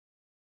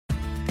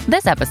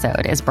This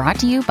episode is brought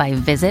to you by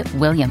Visit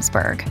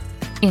Williamsburg.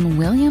 In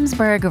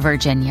Williamsburg,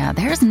 Virginia,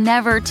 there's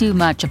never too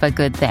much of a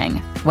good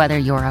thing. Whether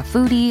you're a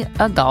foodie,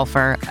 a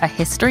golfer, a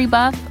history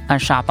buff, a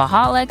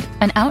shopaholic,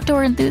 an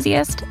outdoor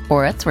enthusiast,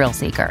 or a thrill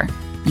seeker,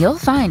 you'll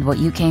find what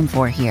you came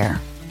for here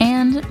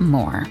and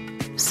more.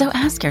 So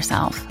ask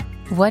yourself,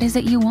 what is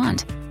it you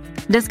want?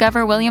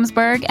 Discover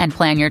Williamsburg and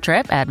plan your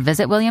trip at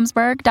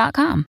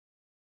visitwilliamsburg.com.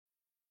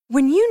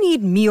 When you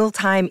need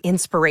mealtime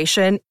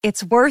inspiration,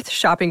 it's worth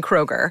shopping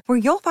Kroger, where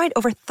you'll find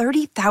over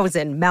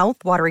 30,000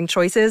 mouth-watering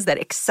choices that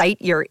excite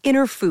your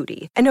inner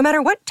foodie. And no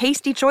matter what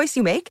tasty choice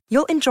you make,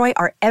 you'll enjoy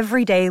our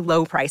everyday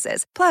low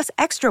prices, plus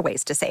extra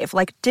ways to save,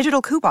 like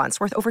digital coupons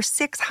worth over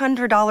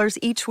 $600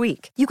 each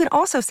week. You can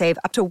also save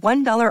up to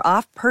 $1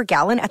 off per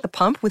gallon at the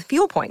pump with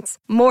fuel points.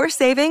 More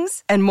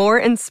savings and more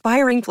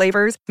inspiring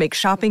flavors make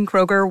shopping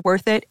Kroger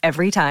worth it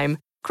every time.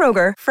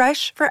 Kroger,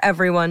 fresh for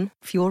everyone.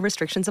 Fuel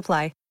restrictions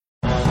apply.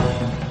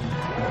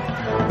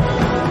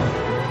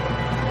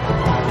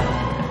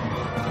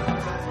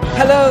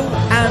 Hello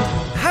and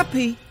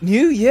Happy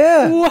New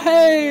Year!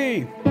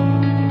 Hey!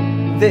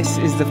 This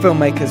is the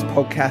Filmmakers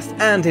Podcast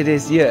and it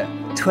is year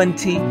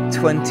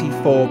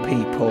 2024,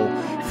 people.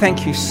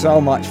 Thank you so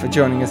much for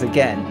joining us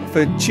again,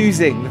 for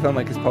choosing the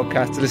Filmmakers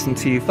Podcast to listen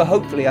to you, for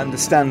hopefully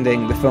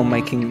understanding the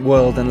filmmaking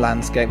world and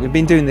landscape. We've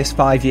been doing this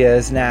 5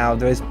 years now.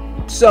 There is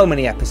so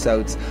many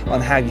episodes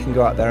on how you can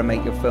go out there and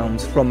make your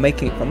films, from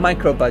making it from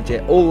micro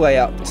budget all the way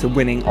up to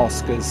winning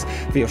Oscars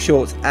for your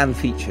shorts and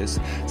features.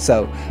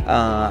 So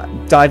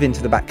dive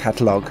into the back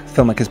catalogue,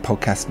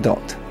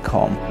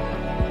 filmmakerspodcast.com.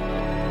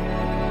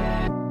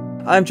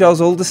 I'm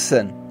Giles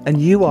Alderson,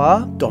 and you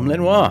are Dom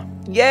Lenoir.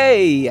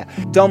 Yay!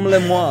 Dom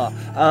Lenoir,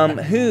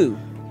 who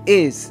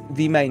is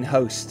the main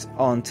host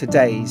on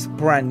today's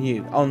brand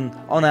new,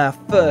 on our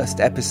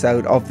first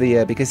episode of the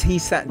year, because he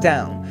sat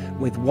down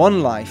with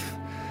One Life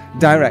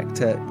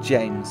director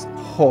James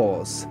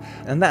Hawes,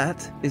 and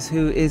that is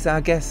who is our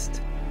guest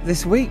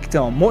this week.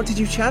 Dom, what did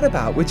you chat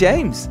about with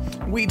James?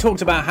 We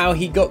talked about how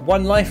he got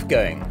One Life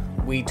going.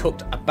 We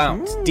talked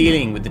about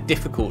dealing with the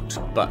difficult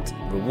but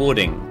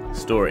rewarding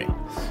story,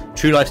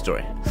 true life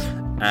story,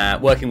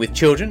 working with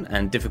children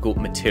and difficult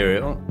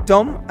material.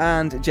 Dom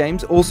and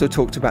James also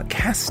talked about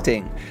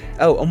casting.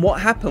 Oh, and what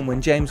happened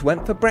when James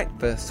went for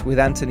breakfast with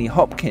Anthony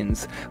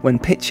Hopkins when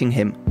pitching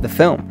him the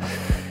film.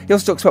 He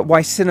also talks about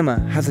why cinema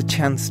has a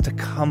chance to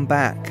come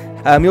back.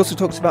 He also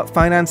talks about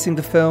financing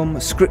the film,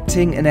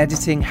 scripting and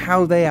editing,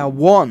 how they are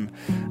one,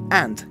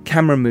 and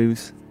camera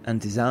moves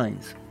and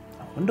designs.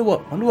 I wonder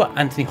what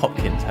Anthony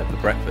Hopkins had for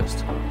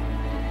breakfast.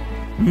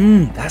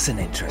 That's an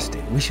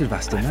interesting. We should have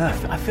asked him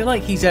that. I feel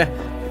like he's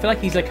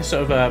like a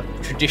sort of a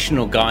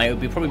traditional guy. It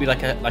would probably be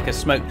like a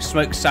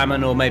smoked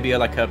salmon, or maybe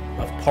like a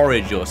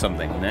porridge or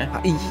something, you know?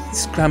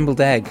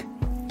 Scrambled egg.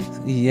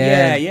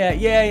 Yeah.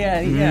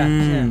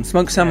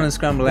 Smoked salmon and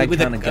scrambled egg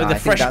kind of guy. I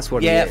think that's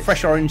what it is.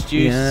 Fresh orange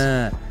juice.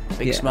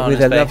 Big smile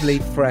with on a his lovely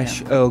face.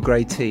 fresh Earl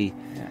Grey tea.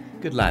 Yeah.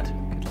 Good lad.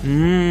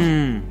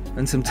 And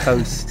some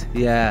toast.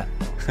 Yeah,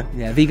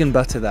 vegan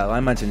butter though. I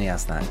imagine he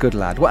has that. Good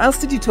lad. What else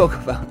did you talk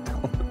about?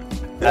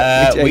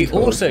 We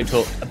also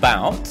talked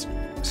about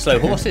slow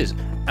horses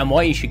and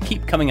why you should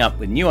keep coming up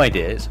with new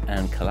ideas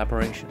and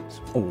collaborations.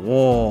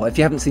 Oh, if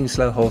you haven't seen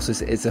Slow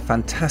Horses, it's a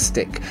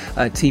fantastic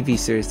TV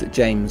series that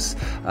James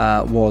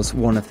was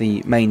one of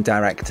the main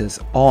directors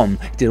on.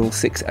 He did all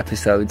 6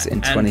 episodes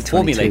in 2022.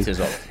 And formulators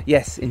of.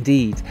 Yes,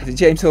 indeed.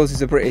 James Hawes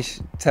is a British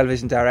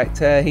television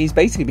director. He's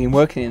basically been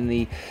working in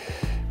the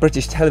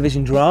British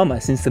television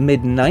drama since the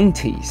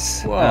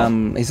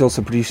mid-90s. He's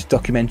also produced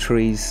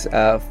documentaries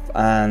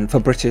and for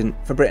Britain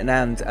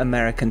and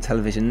American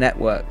television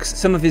networks.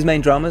 Some of his main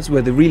dramas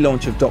were the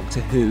relaunch of Doctor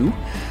Who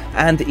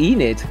and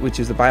Enid, which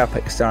is the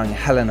biopic starring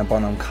Helena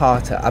Bonham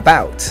Carter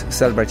about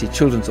celebrated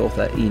children's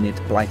author Enid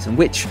Blyton,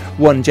 which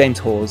won James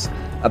Hawes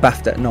a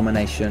BAFTA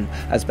nomination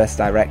as Best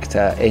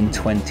Director in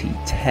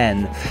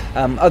 2010.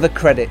 Other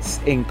credits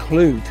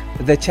include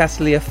The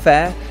Chatterley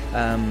Affair,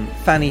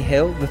 Fanny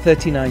Hill, The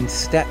 39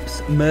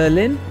 Steps,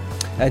 Merlin,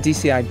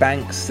 DCI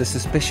Banks, The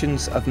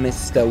Suspicions of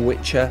Mr.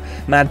 Witcher,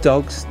 Mad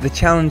Dogs, The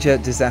Challenger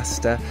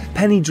Disaster,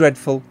 Penny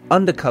Dreadful,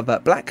 Undercover,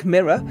 Black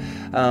Mirror,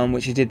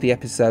 which he did the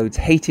episodes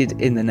Hated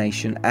in the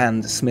Nation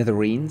and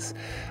Smithereens,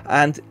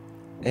 and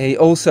he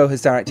also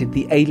has directed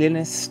The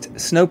Alienist,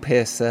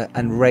 Snowpiercer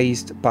and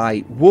Raised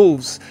by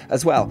Wolves,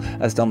 as well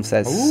as Dom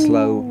says,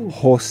 Slow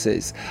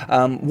Horses.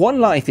 One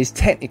Life is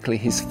technically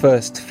his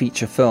first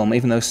feature film,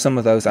 even though some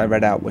of those I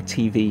read out were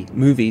TV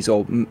movies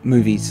or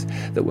movies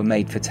that were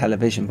made for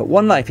television. But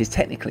One Life is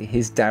technically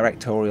his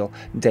directorial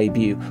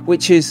debut,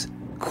 which is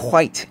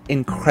quite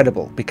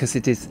incredible because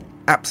it is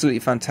absolutely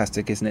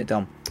fantastic, isn't it,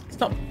 Dom? It's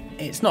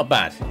not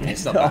bad.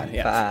 It's not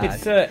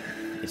bad.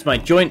 It's my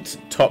joint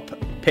top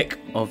pick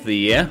of the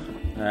year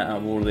out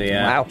of all the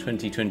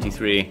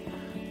 2023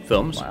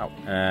 films.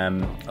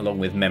 Along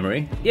with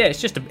Memory. Yeah,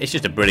 it's just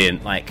a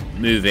brilliant, like,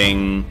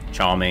 moving,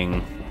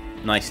 charming,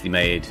 nicely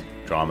made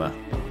drama.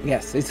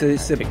 Yes, it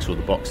ticks all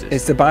the boxes.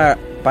 It's the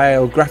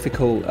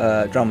biographical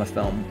drama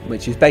film,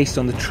 which is based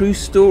on the true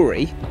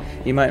story,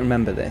 you might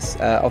remember this,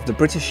 of the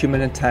British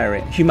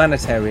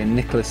humanitarian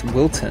Nicholas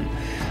Wilton,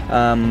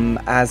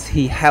 as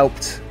he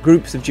helped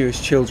groups of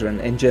Jewish children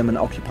in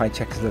German-occupied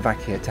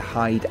Czechoslovakia to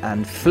hide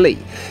and flee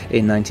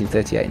in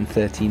 1938 and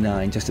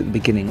 39, just at the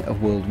beginning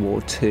of World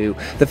War II.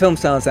 The film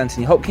stars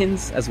Anthony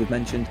Hopkins, as we've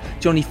mentioned,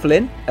 Johnny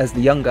Flynn as the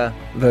younger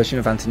version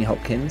of Anthony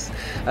Hopkins.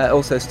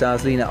 Also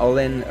stars Lena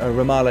Olin,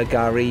 Ramala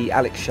Gari,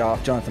 Alex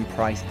Sharp, Jonathan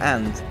Price,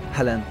 and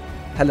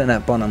Helena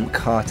Bonham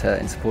Carter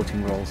in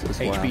supporting roles as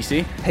well.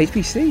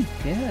 HBC,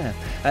 yeah.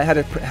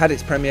 It had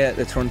its premiere at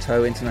the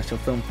Toronto International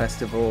Film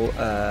Festival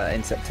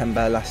in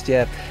September last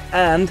year,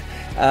 and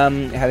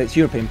it had its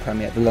European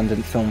premiere at the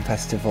London Film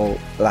Festival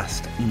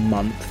last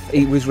month.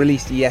 It was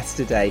released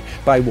yesterday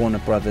by Warner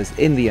Brothers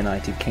in the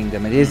United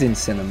Kingdom. It is in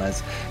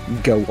cinemas.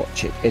 Go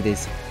watch it. It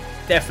is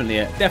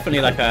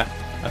definitely like a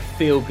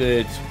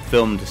feel-good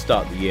film to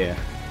start the year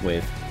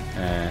with,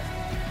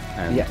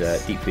 and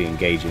deeply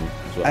engaging.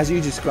 Well. As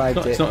you described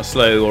it's not a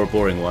slow or a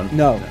boring one.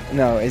 No,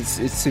 it's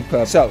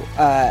superb. So,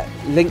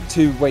 link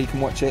to where you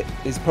can watch it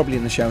is probably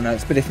in the show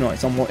notes, but if not,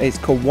 it's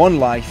called One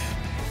Life,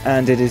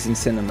 and it is in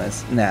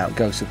cinemas now.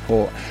 Go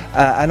support.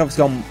 And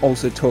obviously, Dom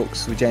also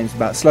talks with James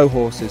about Slow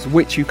Horses,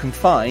 which you can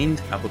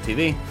find Apple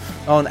TV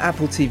on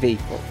Apple TV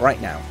right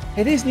now.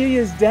 It is New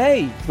Year's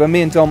Day when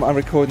me and Dom are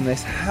recording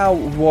this. How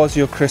was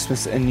your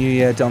Christmas and New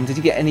Year, Dom? Did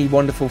you get any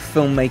wonderful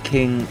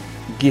filmmaking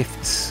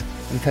gifts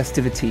and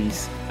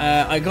festivities?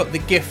 I got the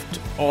gift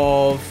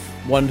of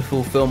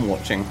wonderful film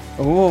watching.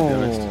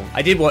 Oh,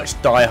 I did watch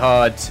Die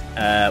Hard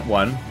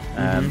 1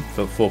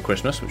 for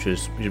Christmas, which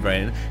was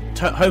very.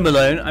 Home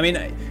Alone. I mean,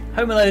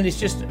 Home Alone is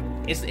just.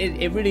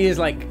 It really is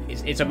like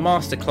it's a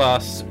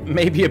masterclass,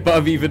 maybe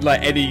above even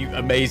like any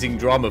amazing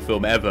drama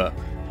film ever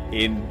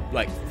in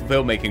like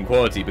filmmaking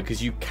quality,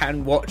 because you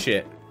can watch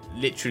it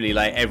literally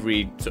like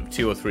every sort of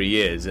 2 or 3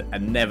 years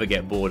and never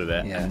get bored of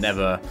it, and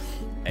never.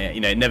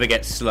 It never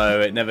gets slow.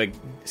 It never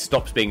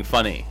stops being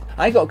funny.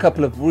 I got a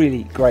couple of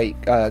really great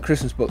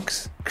Christmas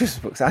books.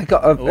 I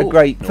got a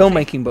great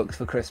filmmaking books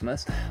for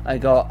Christmas. I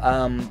got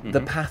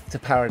The Path to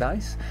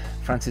Paradise,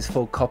 Francis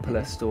Ford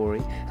Coppola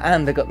story,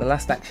 and I got The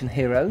Last Action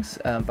Heroes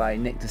by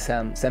Nick de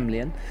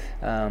Semlyen.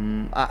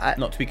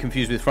 Not to be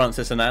confused with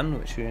Francis and Anne,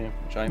 which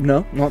I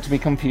no, not to be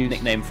confused.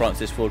 Nicknamed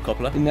Francis Ford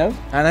Coppola. No,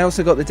 and I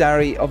also got The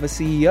Diary of a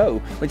CEO,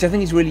 which I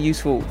think is really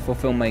useful for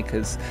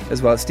filmmakers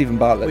as well. Stephen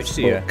Bartlett's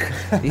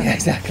book. Yeah,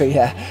 exactly.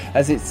 Yeah,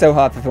 as it's so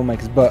hard for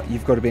filmmakers, but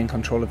you've got to be in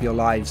control of your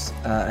lives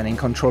and in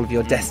control of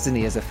your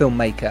destiny as a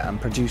filmmaker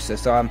and producer.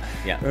 So I'm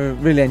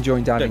really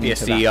enjoying diving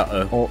into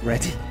that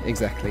already.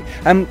 Exactly.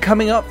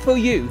 Coming up for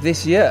you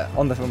this year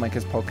on the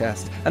Filmmakers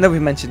Podcast. I know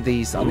we've mentioned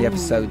these on the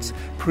episodes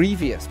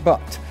previous,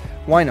 but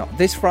why not?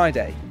 This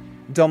Friday,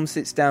 Dom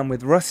sits down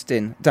with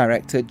Rustin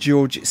director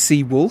George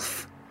C.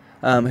 Wolfe,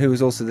 who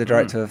is also the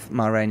director of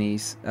Ma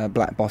Rainey's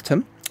Black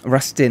Bottom.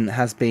 Rustin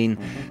has been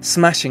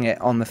smashing it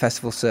on the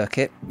festival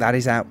circuit. That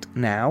is out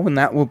now, and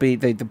that will be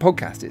the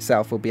podcast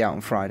itself will be out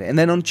on Friday. And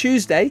then on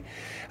Tuesday,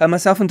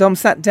 myself and Dom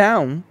sat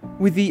down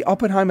with the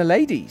Oppenheimer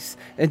ladies,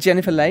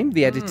 Jennifer Lame,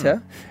 the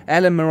editor,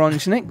 Ellen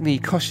Moronjnik, the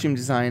costume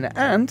designer,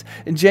 and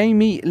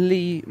Jamie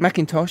Lee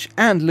McIntosh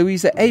and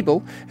Louisa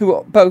Abel, who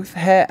are both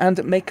hair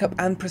and makeup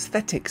and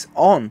prosthetics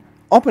on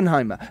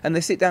Oppenheimer, and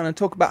they sit down and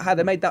talk about how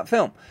they made that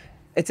film.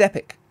 It's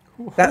epic.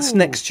 That's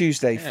next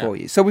Tuesday for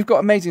you. So we've got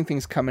amazing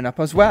things coming up,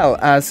 as well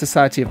as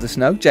Society of the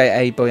Snow,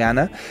 J.A.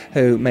 Boyana,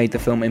 who made the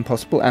film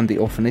Impossible and The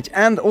Orphanage.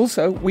 And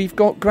also we've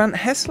got Grant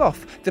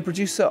Heslov, the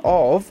producer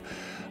of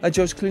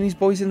George Clooney's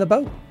Boys in the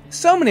Boat.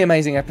 So many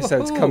amazing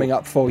episodes coming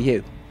up for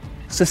you.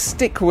 So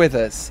stick with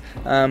us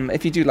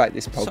if you do like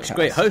this podcast. Such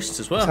great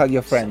hosts as well. Tell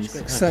your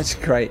friends. Such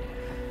great...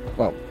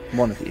 Well,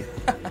 one of you.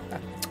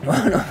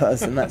 One of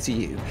us, and that's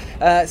you.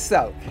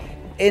 So,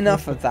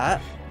 enough of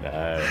that.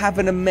 Have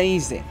an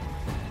amazing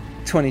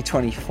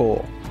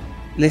 2024.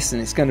 Listen,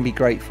 it's going to be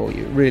great for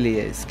you. It really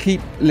is.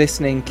 Keep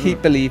listening,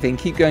 keep believing,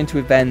 keep going to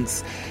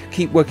events,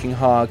 keep working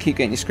hard, keep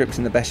getting your scripts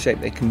in the best shape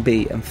they can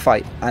be, and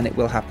fight, and it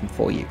will happen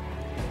for you.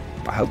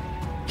 I hope.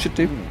 Should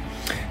do.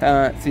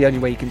 It's the only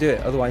way you can do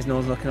it. Otherwise, no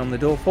one's knocking on the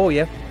door for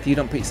you. If you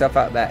don't put yourself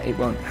out there, it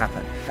won't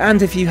happen.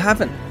 And if you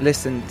haven't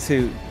listened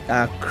to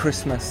our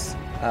Christmas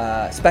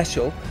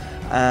special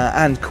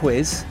and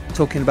quiz,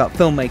 talking about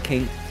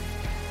filmmaking,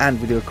 and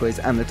we do a quiz,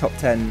 and the top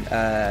 10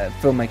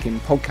 filmmaking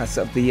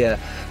podcasts of the year,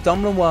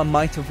 Dom Lenoir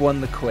might have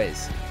won the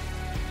quiz.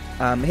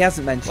 He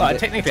hasn't mentioned it.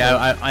 Technically,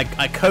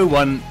 I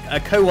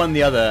co-won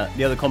the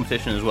other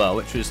competition as well,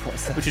 which was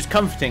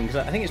comforting, because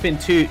I think it's been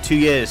two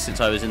years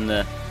since I was in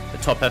the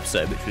top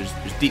episode, which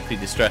was deeply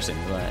distressing,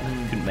 because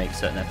I couldn't make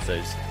certain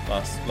episodes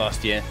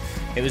last year.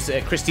 It was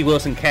Christy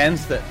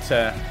Wilson-Cairns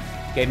that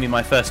gave me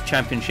my first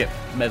championship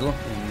medal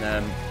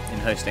in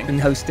hosting.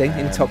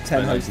 In top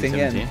 10 hosting,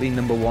 yeah, and the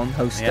number one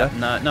hoster.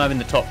 Yeah, now I'm in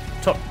the top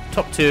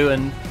 2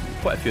 and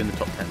quite a few in the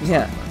top 10. So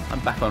yeah, I'm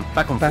back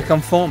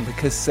on form,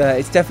 because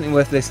it's definitely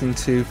worth listening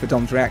to for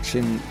Dom's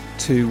reaction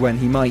to when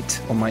he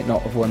might or might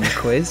not have won the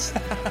quiz.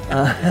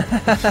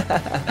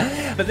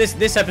 But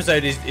this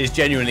episode is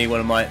genuinely one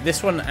of my...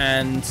 This one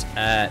and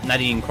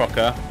Nadine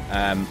Crocker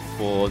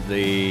for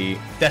the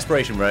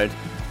Desperation Road.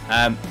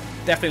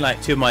 Definitely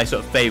like two of my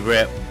sort of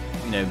favourite,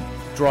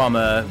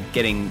 drama,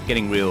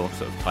 getting real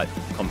sort of type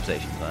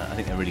conversations. I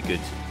think they're really good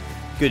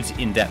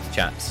in-depth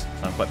chats.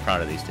 So I'm quite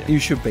proud of these two. You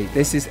should be.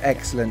 This is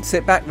excellent.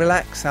 Sit back,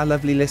 relax, our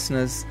lovely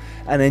listeners,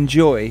 and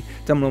enjoy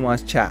Dumb and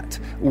Wise chat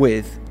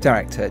with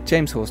director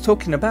James Hawes,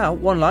 talking about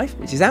One Life,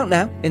 which is out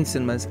now in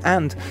cinemas,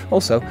 and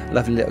also a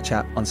lovely little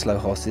chat on Slow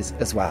Horses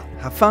as well.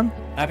 Have fun.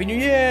 Happy New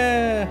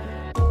Year!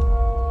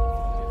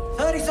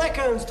 30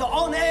 seconds to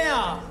on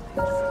air!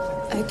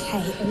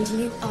 Okay, and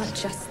you are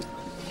just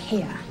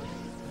here.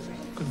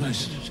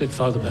 Goodness, sit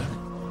farther back.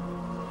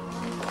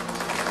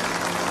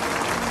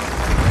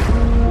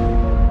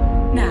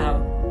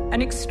 Now,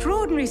 an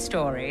extraordinary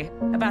story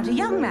about a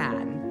young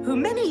man who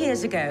many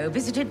years ago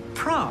visited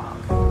Prague.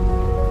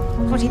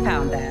 What he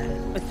found there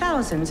were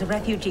thousands of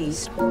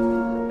refugees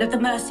at the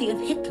mercy of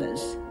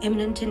Hitler's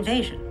imminent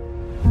invasion.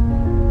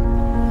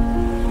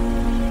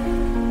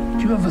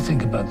 Do you ever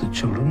think about the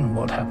children and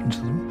what happened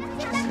to them?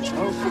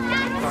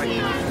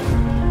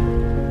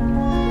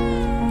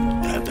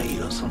 I bet you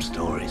got some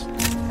stories.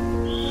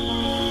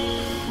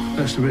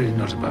 That's really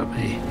not about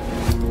me.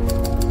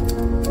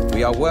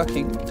 We are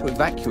working to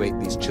evacuate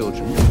these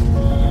children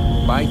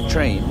by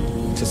train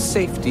to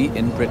safety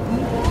in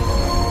Britain.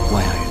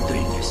 Why are you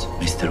doing this,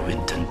 Mr.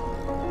 Winton?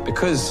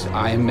 Because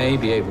I may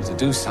be able to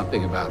do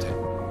something about it.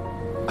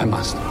 I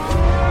must.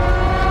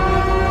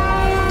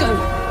 Go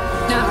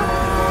now.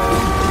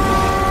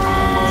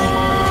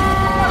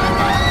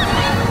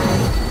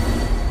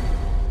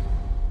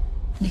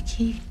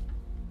 Nikki,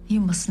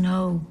 you must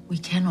know we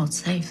cannot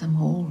save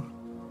them all.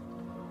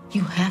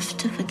 You have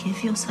to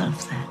forgive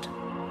yourself that.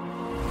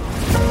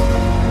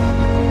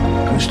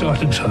 I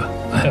started, sir.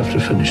 I have to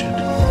finish it.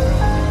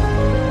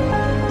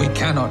 We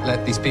cannot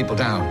let these people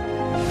down.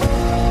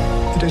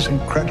 It is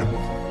incredible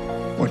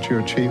what you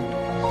achieved.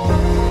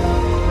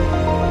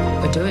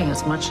 We're doing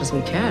as much as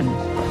we can. You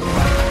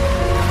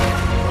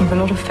have a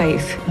lot of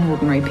faith in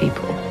ordinary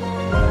people.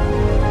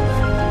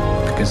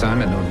 Because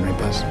I'm an ordinary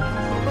person.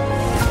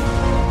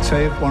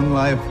 Save one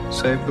life,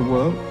 save the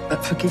world.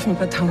 Forgive me,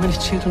 but how many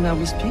children are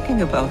we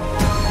speaking about?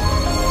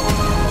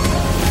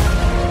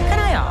 Can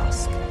I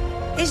ask,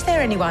 is there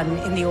anyone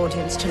in the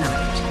audience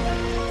tonight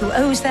who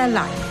owes their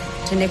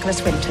life to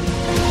Nicholas Winton?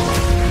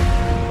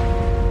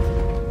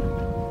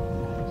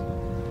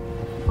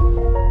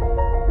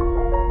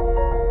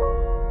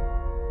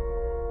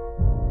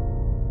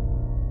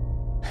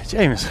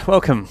 James,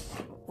 welcome.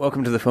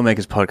 Welcome to the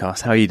Filmmakers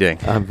Podcast. How are you doing?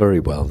 I'm very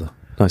well.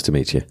 Nice to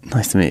meet you.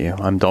 Nice to meet you.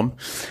 I'm Dom.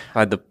 I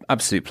had the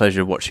absolute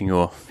pleasure of watching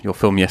your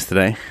film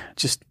yesterday.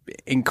 Just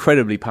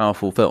incredibly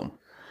powerful film.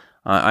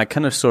 I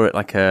kind of saw it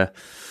like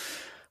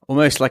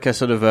almost like a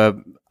sort of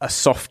a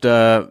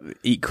softer,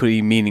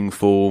 equally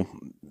meaningful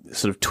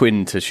sort of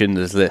twin to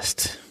Schindler's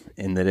List.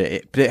 In that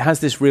it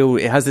has this real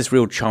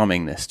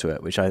charmingness to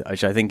it, which I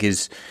think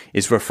is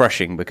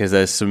refreshing, because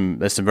there's some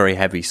very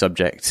heavy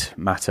subject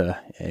matter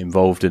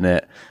involved in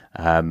it,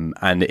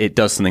 and it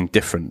does something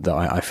different that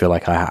I feel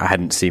like I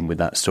hadn't seen with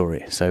that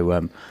story.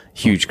 So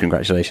huge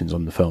congratulations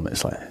on the film.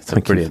 It's a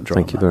brilliant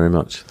drama. Thank you very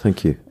much.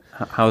 Thank you.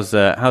 How's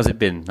it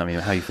been? I mean,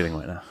 how are you feeling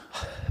right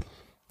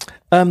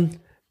now?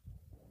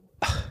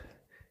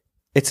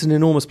 It's an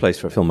enormous place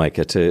for a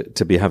filmmaker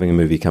to be having a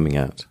movie coming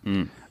out,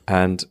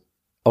 and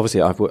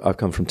obviously, I've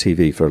come from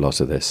TV for a lot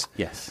of this.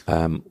 Yes.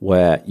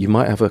 Where you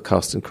might have a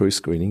cast and crew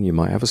screening, you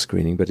might have a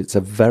screening, but it's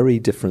a very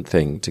different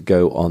thing to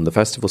go on the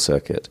festival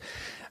circuit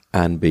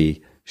and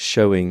be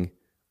showing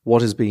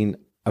what has been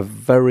a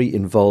very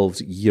involved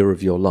year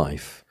of your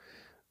life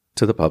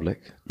to the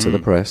public, to the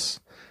press,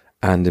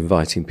 and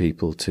inviting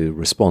people to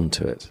respond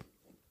to it.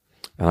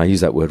 And I use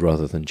that word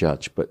rather than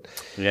judge, but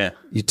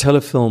you tell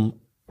a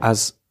film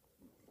as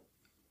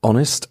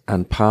honest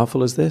and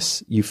powerful as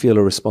this, you feel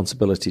a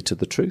responsibility to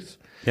the truth.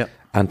 Yep.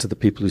 And to the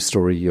people whose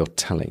story you're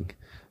telling,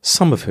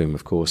 some of whom,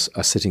 of course,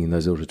 are sitting in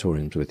those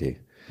auditoriums with you.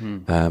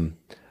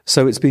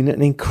 So it's been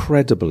an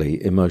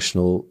incredibly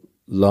emotional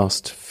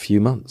last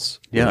few months.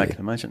 Yeah, really. I can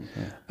imagine.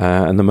 Yeah.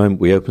 And the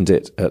moment we opened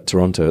it at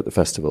Toronto at the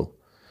festival,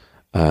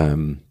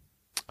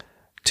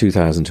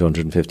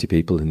 2,250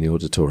 people in the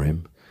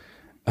auditorium.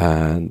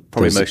 And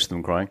probably most of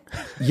them crying.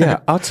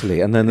 Yeah,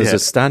 utterly. And then there's a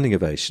standing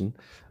ovation.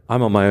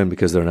 I'm on my own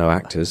because there are no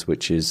actors,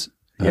 which is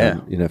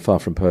far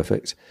from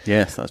perfect.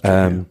 Yes, that's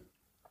true.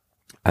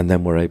 And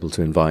then we're able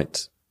to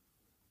invite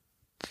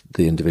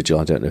the individual.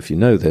 I don't know if you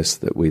know this,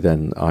 that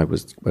I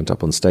went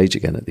up on stage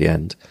again at the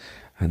end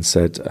and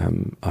said,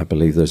 I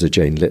believe there's a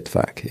Jane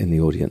Litvak in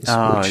the audience.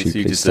 Would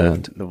she please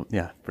stand?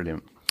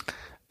 Brilliant.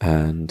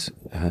 And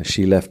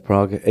she left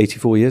Prague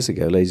 84 years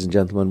ago, ladies and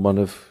gentlemen, one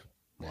of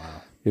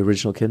the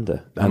original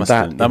Kinder. That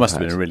must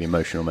have been a really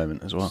emotional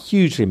moment as well.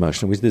 Hugely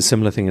emotional. We did a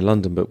similar thing in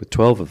London, but with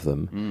 12 of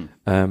them.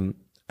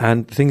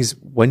 And the thing is,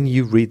 when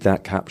you read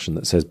that caption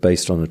that says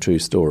based on a true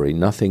story,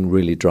 nothing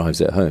really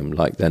drives it home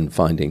like then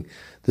finding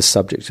the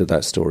subject of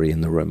that story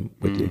in the room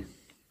with you.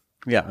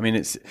 Yeah, I mean,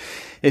 it's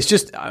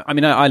just. I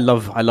mean, I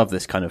love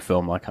this kind of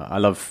film. Like, I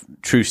love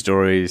true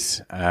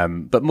stories,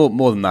 but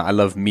more than that, I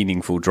love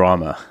meaningful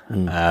drama.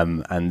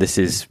 And this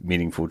is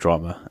meaningful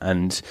drama,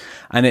 and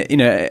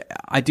it,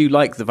 I do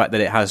like the fact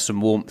that it has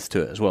some warmth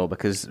to it as well,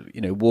 because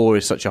war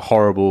is such a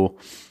horrible,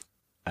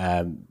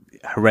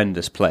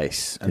 horrendous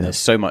place, and there's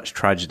so much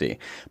tragedy.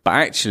 But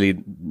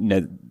actually,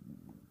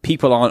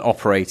 people aren't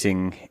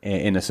operating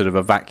in a sort of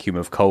a vacuum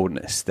of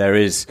coldness. There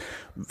is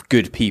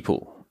good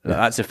people.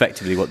 That's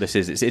effectively what this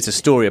is. It's a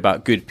story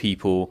about good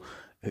people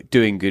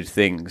doing good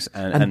things.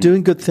 And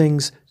doing good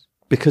things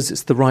because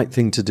it's the right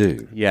thing to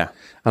do. Yeah.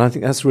 And I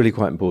think that's really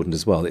quite important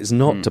as well. It's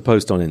not to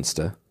post on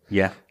Insta.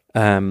 Yeah.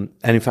 And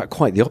in fact,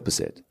 quite the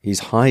opposite. He's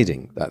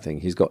hiding that thing.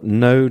 He's got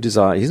no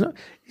desire. He's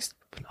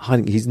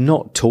hiding. He's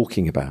not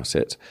talking about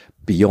it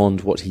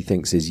beyond what he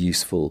thinks is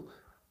useful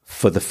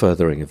for the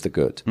furthering of the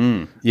good.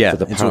 Yeah,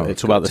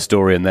 it's about the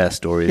story and their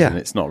stories, and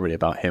it's not really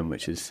about him,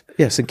 which is...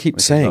 Yes, and keep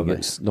saying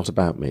it's not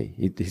about me.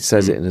 He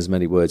says it in as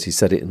many words. He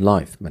said it in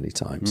life many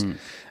times. And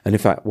in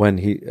fact, when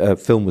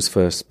film was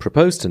first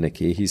proposed to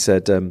Nicky, he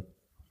said, no,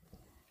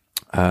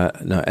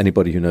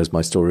 anybody who knows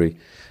my story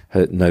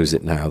knows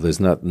it now.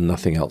 There's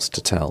nothing else to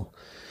tell.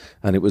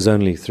 And it was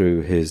only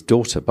through his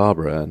daughter,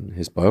 Barbara, and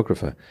his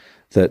biographer,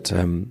 that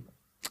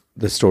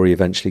the story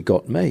eventually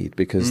got made,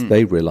 because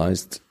they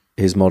realised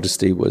his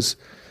modesty was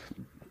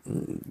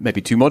maybe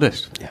too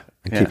modest. Yeah,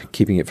 and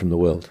keeping it from the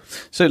world.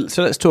 So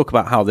let's talk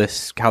about how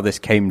this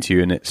came to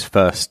you in its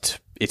first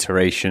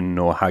iteration,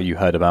 or how you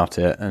heard about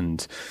it,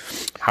 and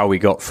how we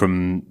got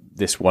from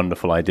this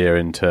wonderful idea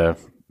into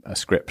a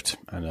script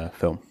and a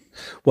film.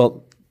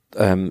 Well,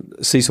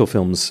 Cecil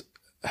Films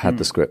had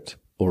the script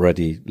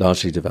already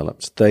largely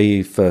developed.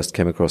 They first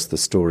came across the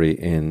story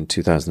in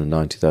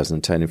 2009,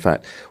 2010. In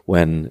fact,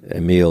 when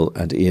Emile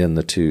and Ian,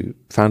 the two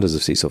founders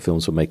of Cecil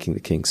Films, were making The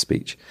King's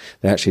Speech,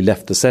 they actually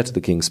left the set of The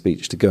King's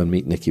Speech to go and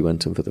meet Nicky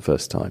Wenton for the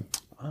first time.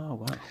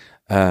 Oh,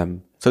 wow.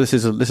 So this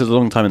is a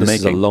long time in the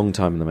making. This is a long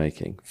time in the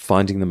making.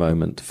 Finding the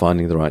moment,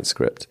 finding the right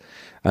script.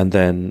 And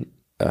then,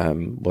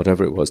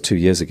 whatever it was, 2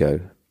 years ago,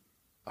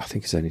 I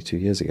think it's only 2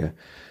 years ago,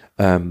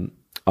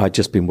 I'd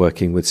just been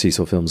working with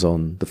Cecil Films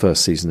on the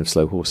first season of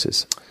Slow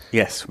Horses.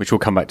 Yes, which we'll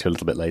come back to a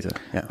little bit later.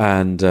 Yeah.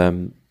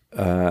 And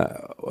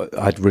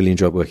I'd really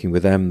enjoyed working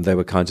with them. They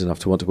were kind enough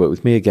to want to work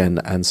with me again.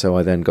 And so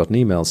I then got an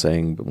email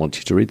saying, I want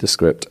you to read the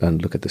script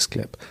and look at this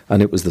clip.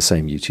 And it was the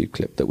same YouTube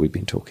clip that we've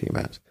been talking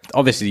about.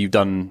 Obviously, you've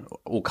done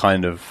all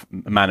kind of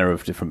manner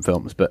of different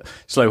films, but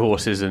Slow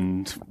Horses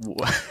and...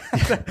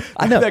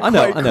 I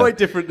know. Quite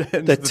different.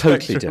 They're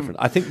totally different.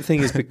 I think the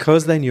thing is,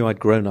 because they knew I'd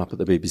grown up at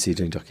the BBC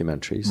doing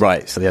documentaries.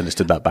 Right, so they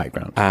understood that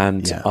background.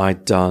 And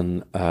I'd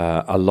done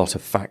a lot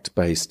of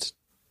fact-based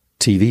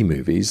TV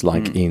movies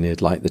like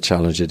Enid, like The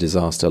Challenger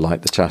Disaster,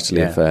 like The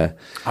Chatterley Affair.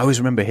 I always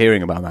remember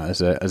hearing about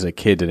that as a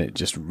kid, and it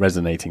just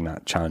resonating,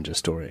 that Challenger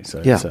story.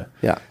 So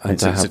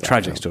it's a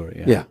tragic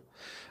story. Yeah.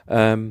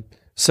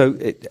 So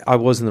I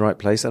was in the right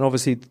place, and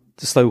obviously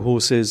the Slow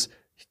Horses,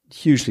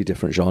 hugely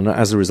different genre.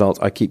 As a result,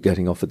 I keep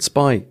getting offered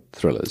spy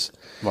thrillers,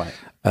 right?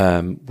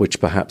 Which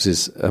perhaps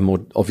is a more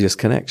obvious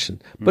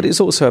connection. But it's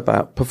also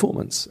about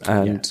performance,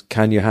 and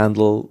can you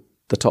handle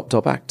the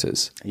top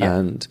actors,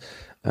 and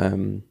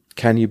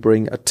can you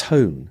bring a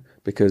tone?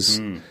 Because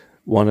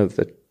one of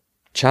the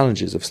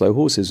challenges of Slow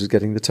Horses was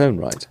getting the tone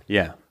right.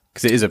 Yeah,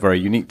 because it is a very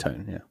unique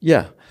tone. Yeah.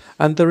 Yeah.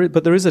 And there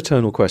is a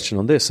tonal question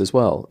on this as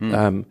well.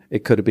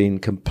 It could have been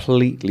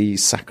completely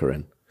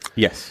saccharine.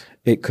 Yes.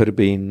 It could have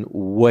been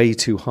way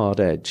too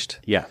hard-edged.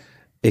 Yeah.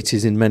 It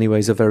is in many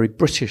ways a very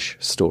British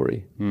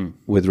story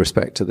with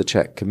respect to the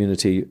Czech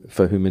community,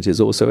 for whom it is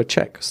also a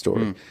Czech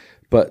story.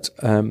 But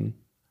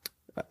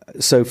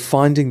so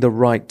finding the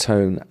right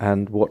tone,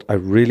 and what I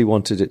really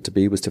wanted it to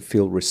be was to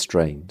feel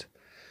restrained.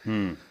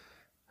 And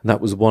that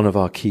was one of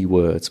our key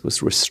words,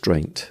 was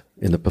restraint,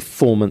 in the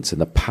performance, in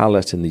the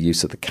palette, in the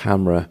use of the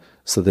camera,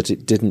 so that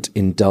it didn't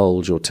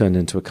indulge or turn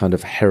into a kind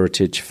of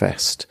heritage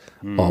fest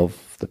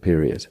of the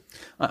period.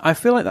 I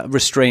feel like that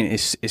restraint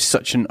is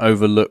such an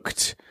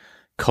overlooked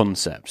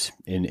concept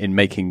in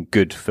making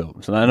good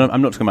films. And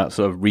I'm not talking about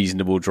sort of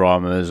reasonable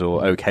dramas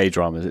or okay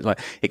dramas. It's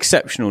like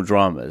exceptional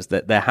dramas,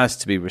 that there has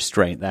to be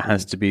restraint. There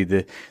has to be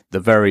the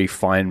very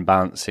fine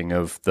balancing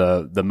of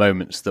the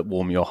moments that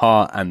warm your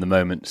heart and the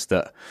moments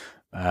that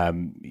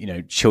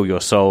chill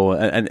your soul.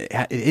 And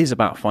it is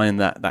about finding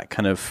that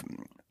kind of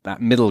that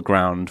middle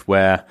ground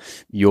where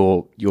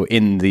you're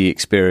in the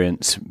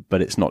experience,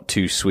 but it's not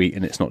too sweet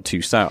and it's not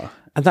too sour.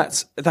 And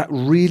that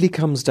really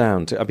comes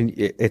down to, I mean,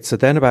 it's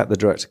then about the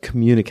director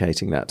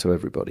communicating that to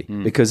everybody,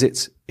 because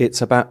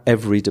it's about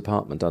every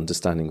department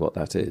understanding what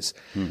that is.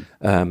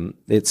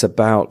 It's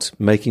about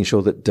making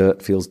sure that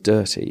dirt feels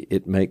dirty.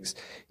 It makes,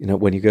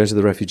 when you go to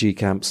the refugee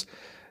camps,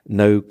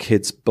 no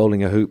kids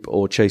bowling a hoop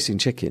or chasing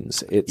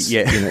chickens. It's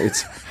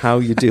it's how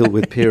you deal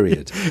with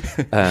period.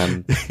 You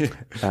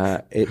have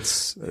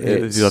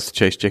to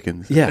chase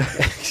chickens. Yeah,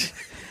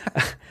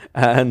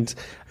 and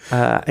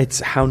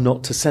it's how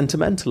not to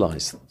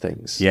sentimentalize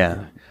things.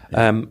 Yeah.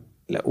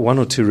 one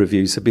or two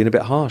reviews have been a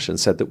bit harsh and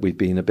said that we've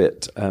been a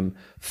bit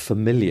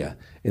familiar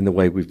in the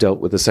way we've dealt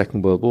with the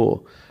Second World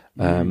War,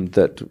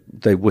 that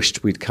they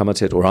wished we'd come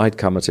at it, or I'd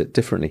come at it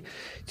differently.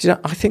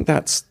 I think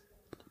that's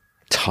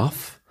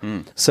tough.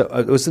 So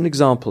there was an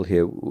example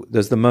here.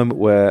 There's the moment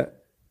where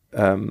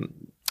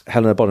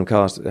Helena Bonham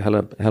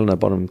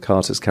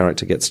Carter's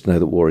character gets to know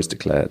that war is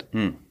declared.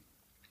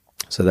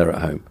 So they're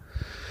at home.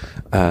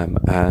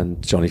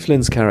 And Johnny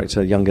Flynn's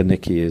character, younger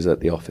Nicky, is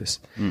at the office.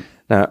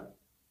 Now,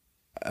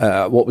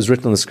 what was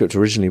written on the script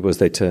originally was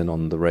they turn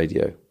on the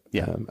radio,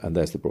 and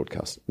there's the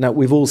broadcast. Now,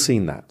 we've all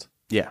seen that.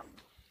 Yeah.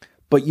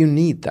 But you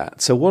need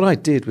that. So what I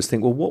did was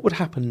think, well, what would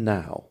happen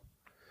now?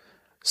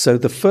 So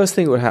the first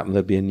thing that would happen,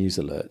 there'd be a news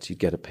alert. You'd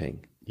get a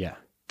ping. Yeah.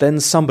 Then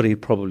somebody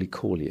would probably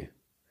call you.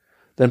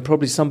 Then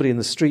probably somebody in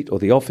the street or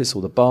the office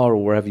or the bar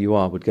or wherever you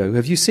are would go,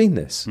 have you seen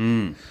this?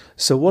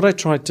 So what I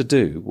tried to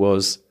do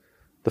was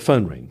the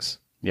phone rings.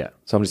 Yeah.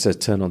 Somebody says,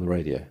 turn on the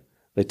radio.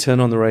 They turn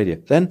on the radio.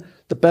 Then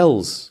the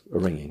bells are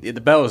ringing. Yeah,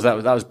 the bells,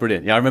 that was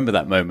brilliant. Yeah, I remember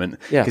that moment.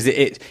 Yeah. Because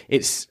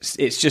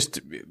it's just,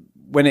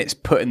 when it's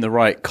put in the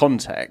right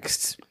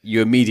context,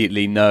 you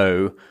immediately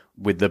know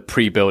with the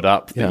pre-build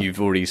up that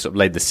you've already sort of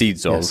laid the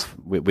seeds of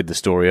with the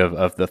story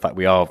of the fact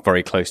we are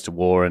very close to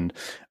war, and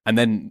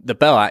then the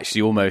bell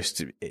actually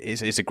almost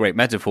is a great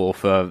metaphor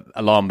for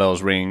alarm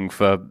bells ringing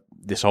for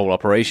this whole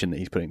operation that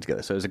he's putting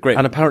together. So it's a great,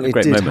 and apparently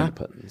it did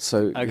happen.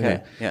 So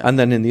and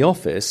then in the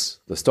office,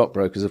 the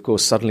stockbrokers, of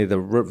course, suddenly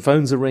the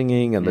phones are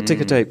ringing and the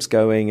ticker tape's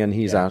going, and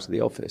he's out of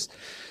the office.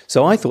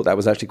 So I thought that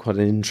was actually quite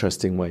an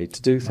interesting way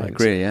to do things. I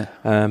agree.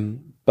 Yeah.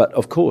 But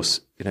of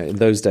course, in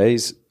those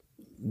days,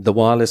 the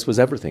wireless was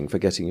everything for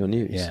getting your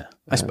news. Yeah,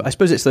 I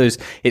suppose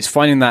it's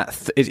finding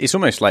that it's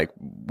almost like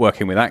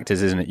working with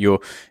actors, isn't it? You're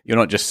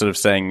not just sort of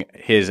saying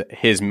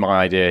here's my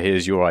idea,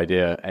 here's your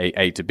idea,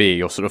 A to B.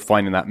 You're sort of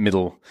finding that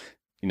middle,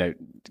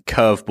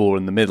 curveball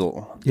in the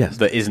middle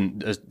that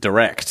isn't as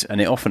direct,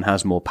 and it often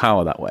has more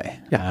power that way.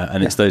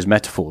 And it's those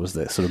metaphors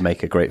that sort of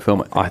make a great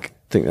film. I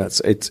think that's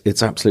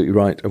it's absolutely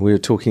right. And we were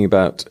talking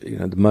about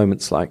the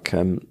moments like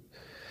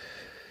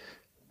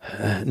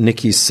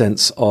Nicky's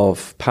sense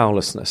of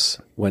powerlessness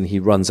when he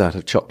runs out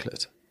of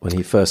chocolate when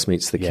he first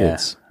meets the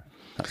kids.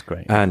 That's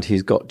great. And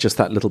he's got just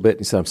that little bit.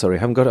 He said, I'm sorry, I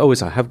haven't got it. Oh,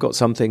 I have got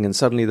something. And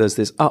suddenly there's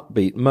this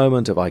upbeat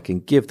moment of I can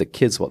give the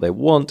kids what they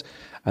want.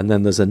 And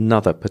then there's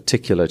another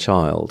particular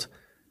child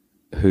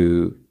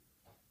who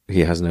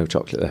he has no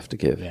chocolate left to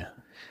give. Yeah.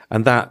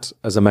 And that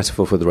as a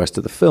metaphor for the rest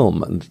of the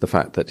film, and the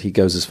fact that he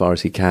goes as far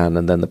as he can,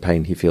 and then the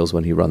pain he feels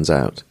when he runs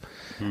out,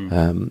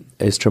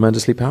 is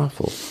tremendously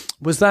powerful.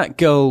 Was that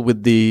girl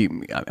with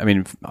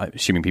I'm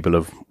assuming people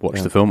have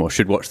watched the film or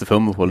should watch the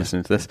film before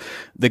listening to this,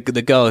 the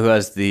girl who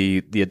has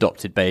the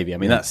adopted baby,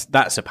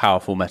 that's a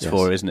powerful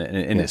metaphor, isn't it,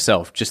 in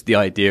itself? Just the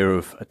idea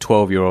of a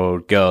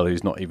 12-year-old girl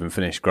who's not even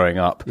finished growing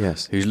up,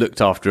 who's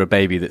looked after a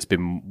baby that's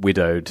been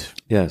widowed.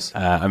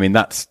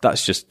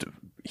 That's just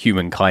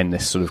human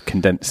kindness sort of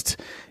condensed,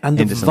 and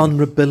the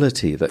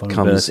vulnerability that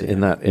comes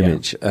in that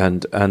image,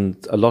 and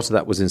a lot of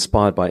that was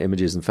inspired by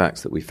images and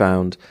facts that we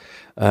found,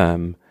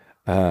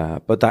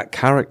 but that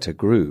character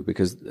grew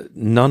because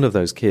none of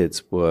those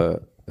kids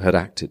had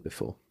acted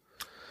before.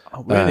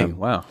 Oh, really?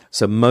 Wow.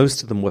 So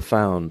most of them were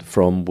found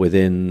from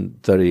within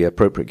the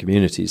appropriate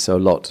communities. So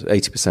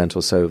 80%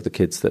 or so of the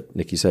kids that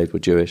Nicky saved were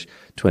Jewish,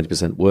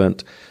 20%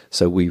 weren't.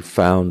 So we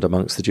found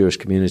amongst the Jewish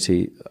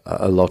community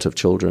a lot of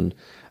children.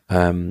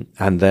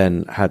 And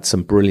then had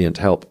some brilliant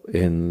help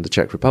in the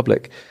Czech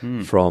Republic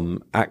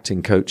from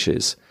acting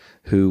coaches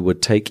who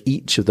would take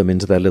each of them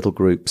into their little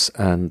groups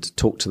and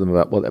talk to them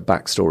about what their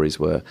backstories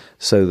were,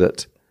 so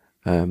that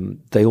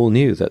they all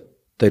knew that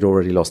they'd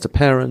already lost a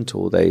parent,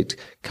 or they'd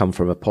come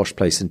from a posh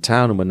place in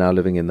town and were now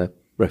living in the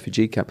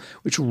refugee camp,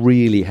 which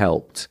really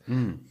helped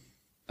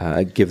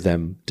give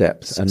them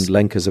depth. And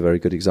Lenka's a very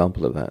good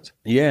example of that.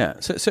 Yeah.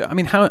 So I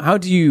mean, how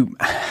do you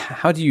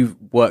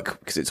work?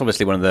 Because it's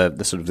obviously one of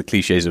the sort of the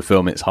cliches of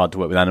film. It's hard to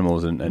work with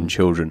animals and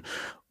children.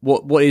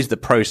 What is the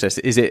process?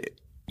 Is it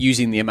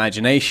using the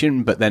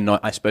imagination, but then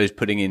not, I suppose,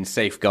 putting in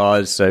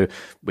safeguards? So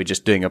we're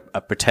just doing a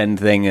pretend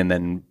thing, and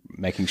then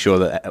making sure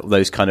that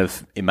those kind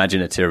of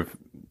imaginative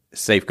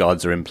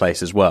safeguards are in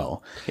place as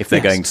well, if they're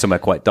going somewhere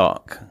quite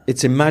dark.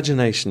 It's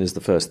imagination is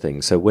the first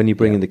thing. So when you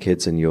bring in the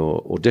kids and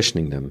you're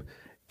auditioning them,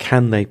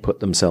 can they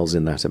put themselves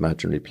in that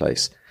imaginary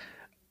place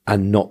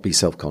and not be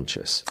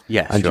self-conscious?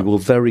 Yes, and you will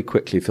very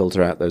quickly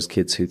filter out those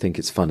kids who think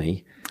it's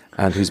funny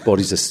and whose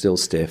bodies are still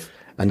stiff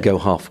and go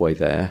halfway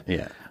there.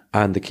 Yeah.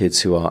 And the kids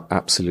who are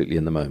absolutely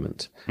in the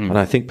moment. And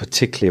I think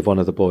particularly of one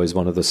of the boys,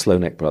 one of the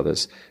Sloanek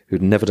brothers,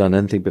 who'd never done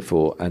anything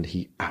before, and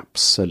he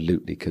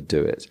absolutely could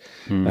do it.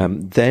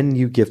 Then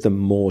you give them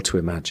more to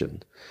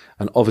imagine.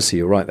 And obviously,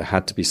 you're right, there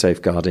had to be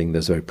safeguarding.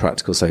 There's very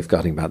practical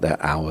safeguarding about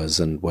their hours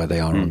and where they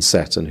are on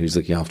set and who's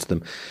looking after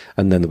them.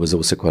 And then there was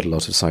also quite a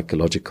lot of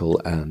psychological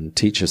and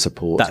teacher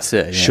support. That's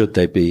it, yeah. Should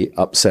they be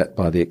upset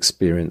by the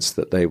experience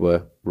that they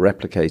were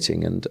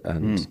replicating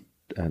and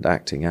and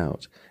acting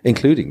out,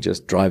 including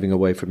just driving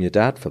away from your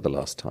dad for the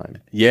last time.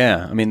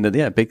 Yeah, I mean,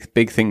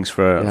 big things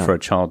for a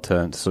child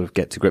to sort of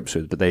get to grips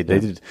with. But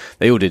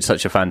they all did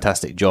such a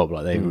fantastic job.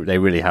 Like they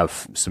really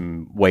have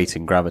some weight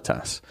and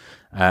gravitas.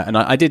 And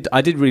I did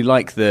really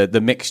like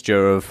the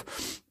mixture of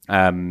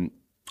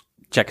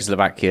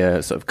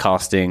Czechoslovakia sort of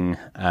casting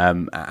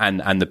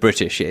and the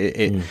British.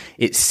 It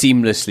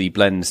seamlessly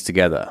blends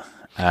together.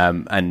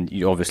 And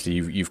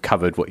you've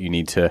covered what you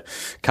need to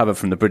cover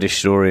from the British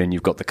story, and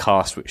you've got the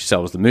cast which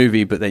sells the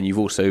movie, but then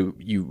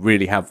you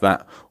really have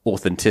that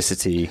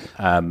authenticity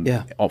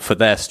for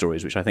their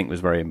stories, which I think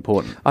was very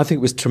important. I think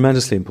it was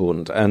tremendously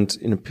important,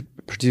 and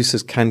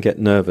producers can get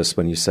nervous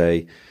when you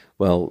say,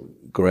 well,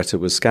 Greta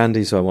was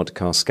Scandi, so I want to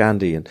cast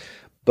Scandi,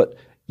 but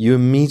you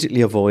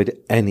immediately avoid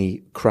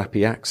any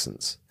crappy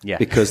accents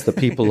because the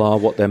people are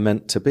what they're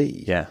meant to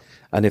be. Yeah.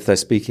 And if they're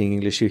speaking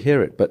English, you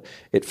hear it. But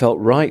it felt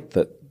right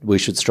that we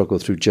should struggle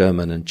through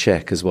German and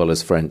Czech as well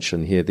as French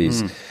and hear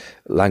these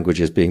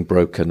languages being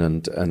broken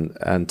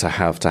and to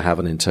have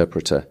an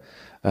interpreter,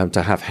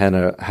 to have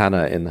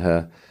Hannah in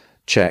her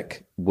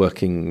Czech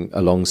working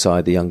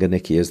alongside the younger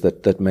Nikki as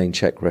that main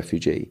Czech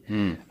refugee.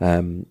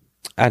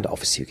 And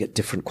obviously you get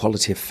different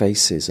quality of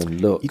faces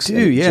and looks. You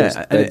do,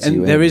 yeah.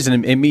 And there is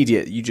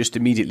you just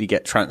immediately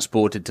get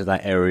transported to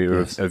that area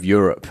of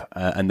Europe.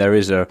 And there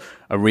is a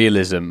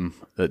realism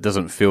that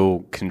doesn't feel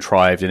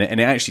contrived. And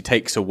it actually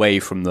takes away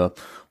from the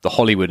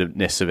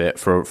Hollywoodness of it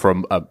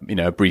from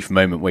a brief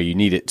moment where you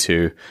need it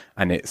to,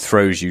 and it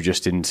throws you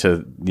just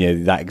into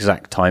that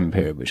exact time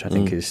period, which I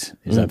think is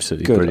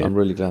absolutely good. Brilliant. I'm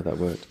really glad that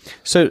worked.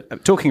 So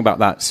talking about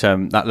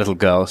that little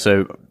girl,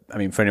 so I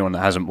mean, for anyone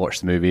that hasn't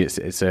watched the movie,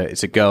 it's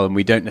a girl, and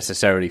we don't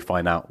necessarily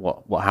find out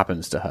what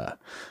happens to her.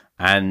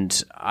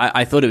 And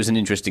I thought it was an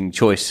interesting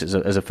choice as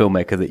a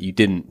filmmaker that you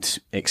didn't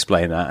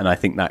explain that, and I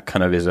think that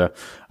kind of is a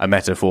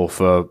metaphor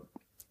for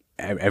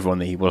everyone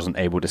that he wasn't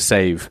able to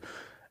save.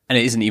 And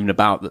it isn't even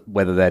about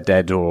whether they're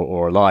dead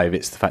or alive;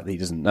 it's the fact that he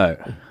doesn't know.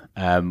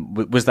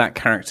 Was that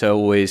character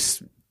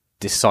always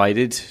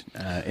decided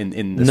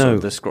in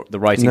the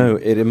writing? No,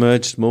 it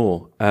emerged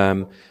more,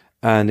 and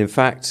in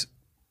fact.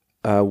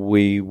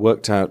 We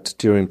worked out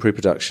during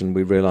pre-production,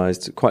 we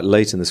realized quite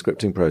late in the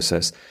scripting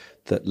process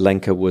that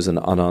Lenka was an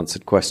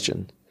unanswered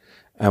question.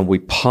 And we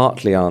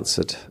partly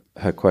answered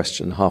her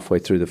question halfway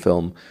through the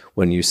film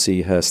when you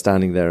see her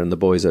standing there and the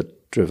boys are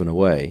driven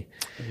away.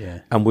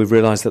 Yeah. And we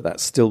realized that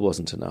still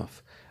wasn't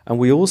enough. And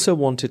we also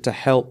wanted to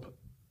help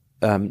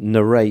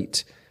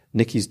narrate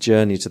Nikki's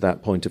journey to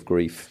that point of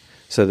grief,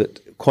 so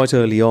that quite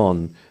early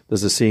on,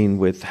 there's a scene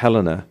with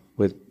Helena,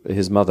 with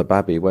his mother,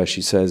 Babby, where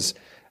she says,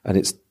 and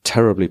it's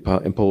terribly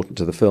important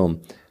to the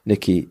film,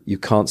 Nikki, you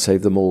can't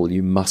save them all.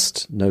 You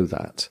must know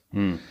that.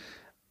 And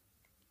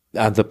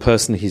the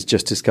person he's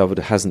just discovered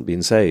hasn't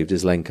been saved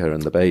is Lenka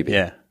and the baby.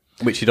 Yeah,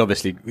 which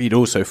he'd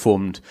also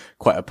formed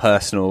quite a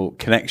personal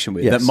connection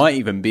with. Yes. That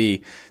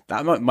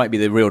might be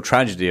the real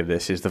tragedy of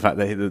this, is the fact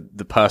that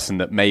the person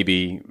that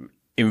maybe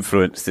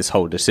influenced this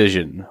whole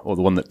decision, or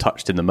the one that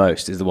touched him the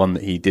most, is the one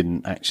that he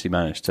didn't actually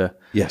manage to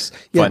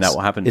find out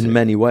what happened to. In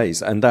many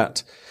ways. And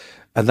that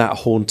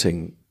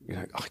haunting,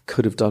 I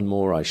could have done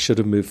more. I should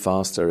have moved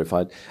faster.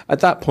 At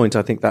that point,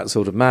 I think that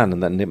sort of man,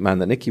 and that man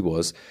that Nikki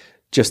was,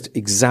 just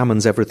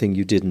examines everything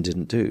you did and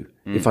didn't do.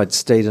 If I'd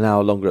stayed an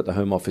hour longer at the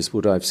Home Office,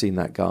 would I have seen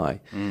that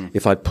guy?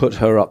 If I'd put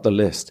her up the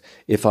list,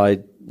 if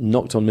I'd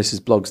knocked on Mrs.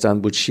 Bloggs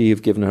down, would she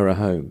have given her a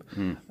home?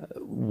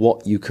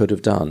 What you could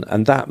have done.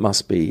 And that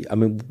must be, I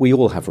mean, we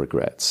all have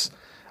regrets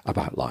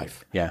about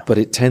life. Yeah. But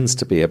it tends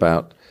to be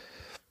about,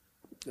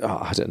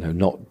 I don't know,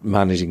 not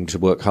managing to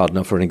work hard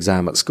enough for an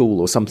exam at school,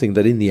 or something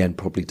that in the end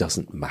probably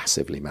doesn't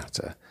massively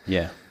matter.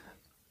 Yeah.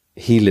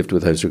 He lived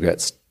with those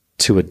regrets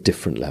to a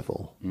different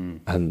level.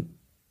 And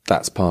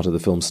that's part of the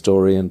film's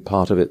story and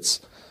part of its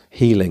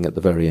healing at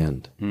the very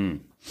end.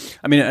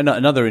 I mean,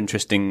 another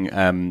interesting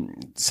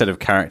set of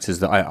characters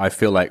that I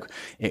feel like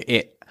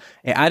it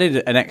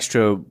added an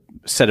extra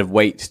set of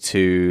weight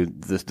to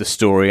the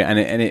story, and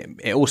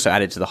it also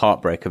added to the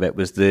heartbreak of it,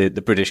 was the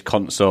British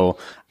consul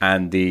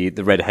and the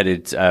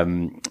redheaded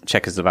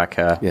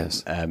Czechoslovakia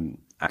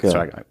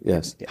actor.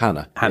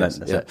 Hannah. That's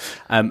it.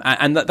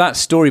 And that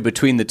story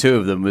between the two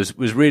of them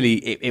was really,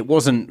 it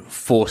wasn't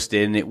forced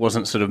in, it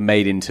wasn't sort of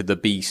made into the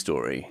B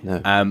story.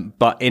 No.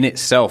 But in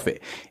itself,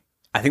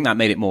 I think that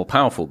made it more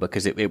powerful,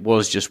 because it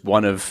was just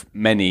one of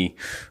many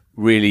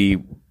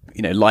really,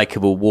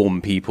 likable,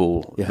 warm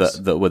people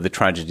that were the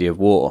tragedy of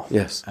war.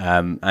 Yes.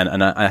 And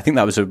I think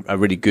that was a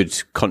really good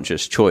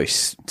conscious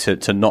choice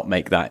to not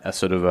make that a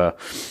sort of a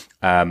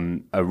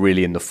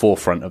really in the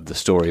forefront of the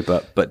story,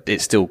 but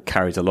it still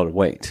carries a lot of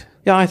weight.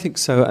 Yeah, I think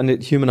so. And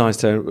it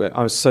humanized her.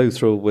 I was so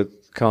thrilled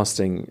with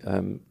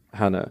casting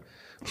Hannah.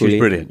 She was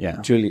brilliant, yeah.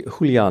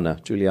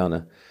 Juliana.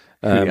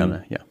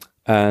 Yeah.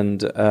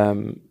 And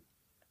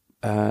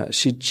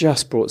she's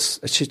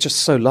just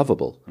so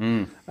lovable.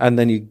 And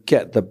then you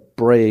get the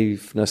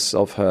braveness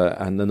of her,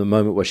 and then the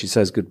moment where she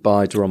says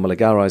goodbye to Romola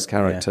Garai's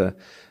character,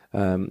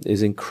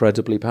 is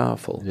incredibly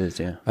powerful. It is,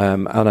 yeah.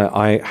 And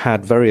I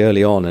had very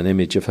early on an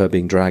image of her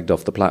being dragged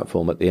off the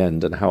platform at the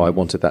end, and how I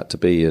wanted that to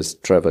be as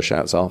Trevor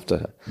shouts after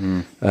her.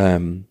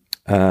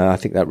 I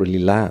think that really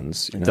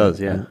lands. It does,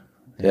 yeah.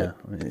 Yeah,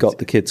 got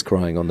the kids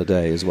crying on the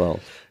day as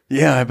well.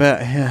 Yeah, I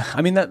bet. Yeah,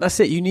 I mean that's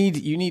it. You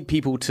need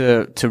people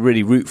to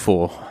really root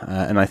for,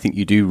 and I think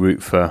you do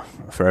root for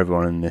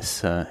everyone in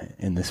this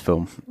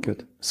film.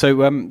 Good. So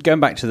going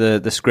back to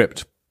the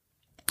script,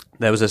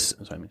 there was a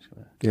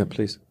yeah,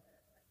 please.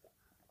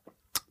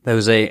 There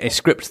was a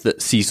script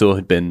that Seesaw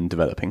had been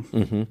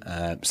developing,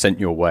 sent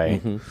your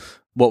way.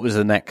 What was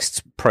the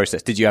next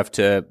process? Did you have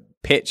to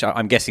pitch?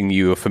 I'm guessing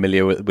you were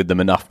familiar with them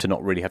enough to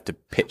not really have to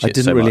pitch. I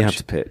didn't really have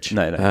to pitch.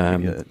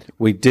 No.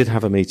 We did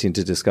have a meeting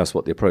to discuss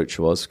what the approach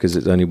was, because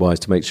it's only wise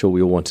to make sure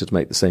we all wanted to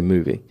make the same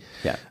movie.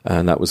 Yeah,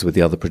 and that was with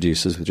the other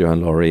producers, with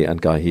Joanne Laurie and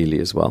Guy Healy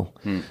as well.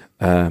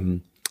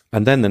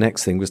 And then the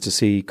next thing was to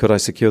see, could I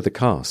secure the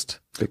cast?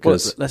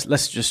 Because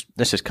let's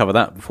just cover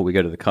that before we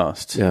go to the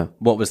cast. Yeah,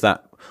 what was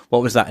that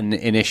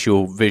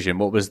initial vision?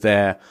 What was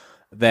their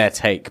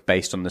take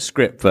based on the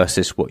script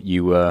versus what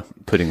you were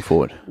putting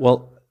forward?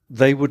 Well,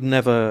 they would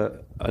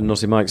never,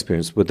 not in my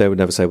experience, they would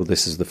never say, well,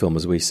 this is the film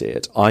as we see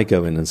it. I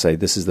go in and say,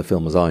 this is the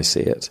film as I see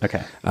it.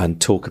 Okay.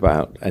 And talk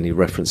about any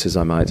references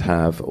I might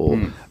have,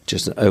 or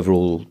just an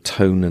overall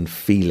tone and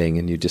feeling,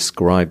 and you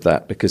describe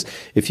that. Because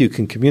if you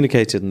can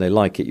communicate it and they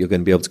like it, you're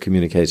going to be able to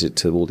communicate it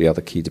to all the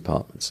other key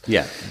departments.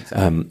 Yeah.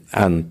 Exactly.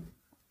 And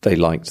they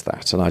liked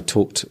that. And I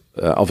talked,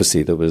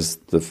 obviously there was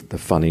the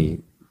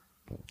funny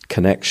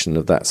connection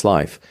of That's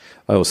Life.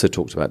 I also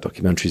talked about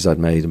documentaries I'd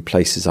made and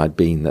places I'd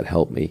been that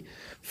helped me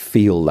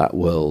feel that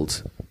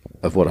world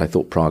of what I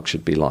thought Prague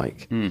should be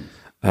like.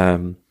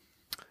 And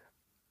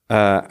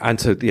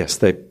so, yes,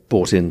 they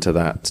bought into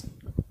that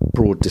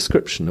broad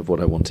description of what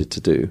I wanted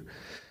to do.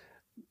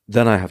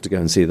 Then I have to go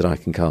and see that I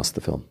can cast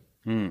the film.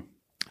 And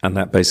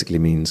that basically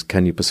means,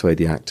 can you persuade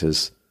the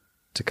actors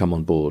to come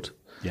on board?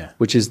 Yeah,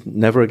 which is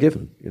never a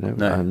given,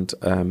 No.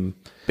 And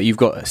but you've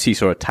got a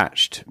Seesaw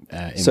attached.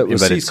 So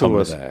Seesaw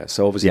were there.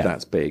 So obviously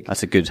that's big.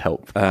 That's a good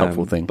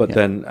helpful thing. But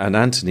then, and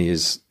Anthony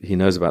he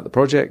knows about the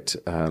project.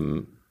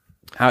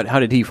 How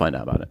did he find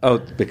out about it? Oh,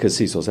 because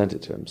Seesaw sent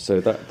it to him. So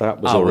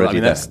that was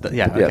already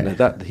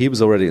there. He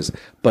was already.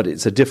 But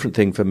it's a different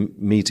thing for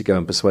me to go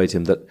and persuade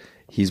him that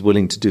he's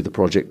willing to do the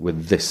project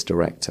with this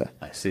director.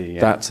 I see. Yeah.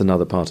 That's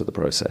another part of the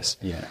process.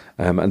 Yeah.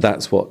 And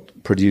that's what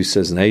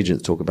producers and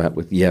agents talk about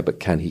with, but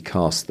can he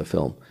cast the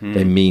film?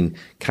 They mean,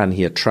 can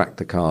he attract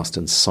the cast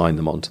and sign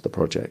them onto the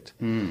project?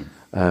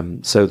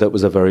 So that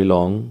was a very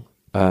long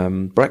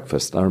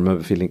breakfast. I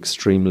remember feeling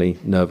extremely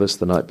nervous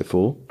the night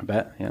before. I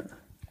bet, yeah.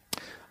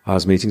 I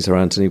was meeting Sir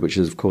Anthony, which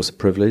is, of course, a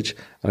privilege.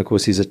 And, of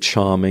course, he's a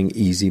charming,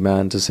 easy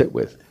man to sit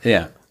with.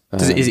 Yeah.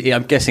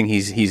 I'm guessing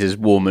he's as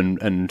warm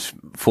and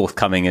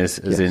forthcoming as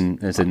in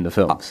the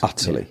films.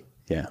 Utterly.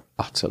 Yeah.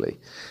 Utterly.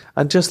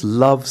 And just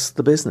loves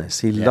the business.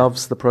 He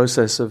loves the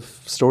process of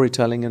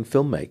storytelling and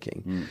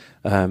filmmaking,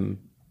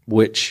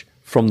 which,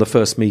 from the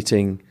first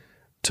meeting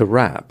to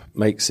wrap,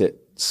 makes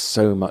it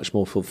so much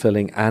more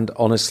fulfilling and,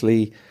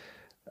 honestly,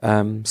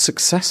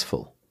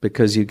 successful,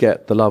 because you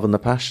get the love and the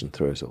passion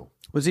through it all.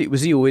 Was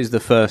he always the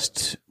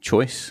first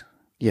choice?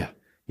 Yeah.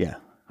 Yeah.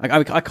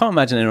 I can't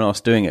imagine anyone else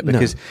doing it,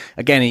 because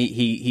again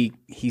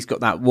he's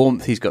got that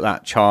warmth, he's got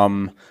that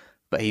charm,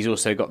 but he's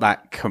also got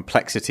that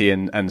complexity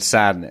and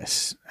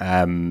sadness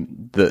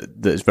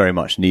that's very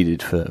much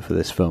needed for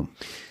this film.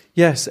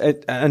 Yes,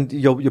 and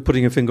you're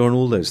putting your finger on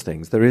all those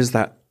things. There is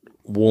that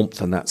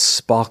warmth and that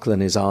sparkle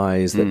in his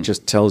eyes that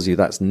just tells you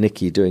that's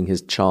Nicky doing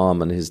his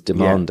charm and his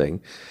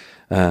demanding.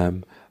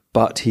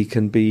 But he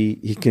can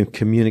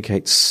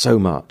communicate so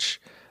much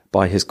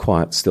by his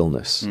quiet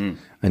stillness,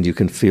 and you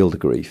can feel the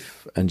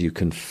grief and you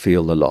can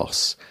feel the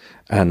loss.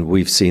 And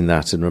we've seen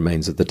that in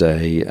Remains of the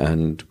Day,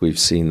 and we've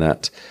seen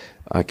that.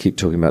 I keep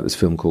talking about this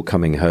film called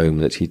Coming Home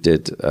that he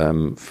did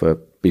for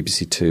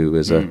BBC Two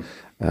as a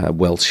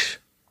Welsh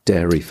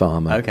dairy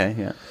farmer. Okay,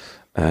 yeah.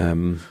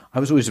 I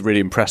was always really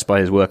impressed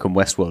by his work on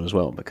Westworld as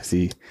well, because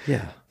he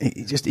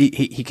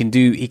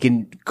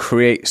can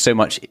create so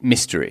much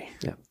mystery.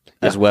 Yeah.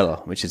 As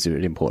well, which is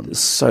really important. There's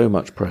so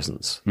much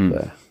presence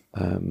there.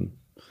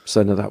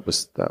 So that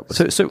was.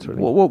 So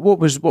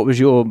what was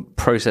your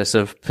process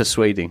of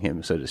persuading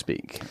him, so to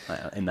speak,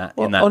 in that?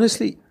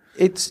 Honestly,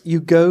 it's you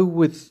go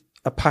with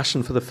a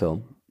passion for the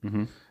film.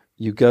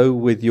 You go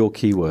with your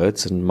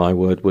keywords, and my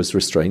word was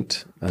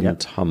restraint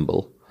and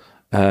humble,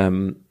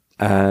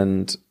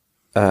 and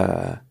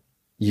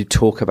you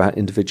talk about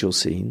individual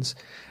scenes.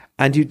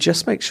 And you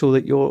just make sure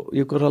that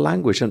you've got a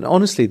language, and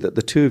honestly, that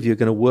the two of you are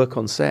going to work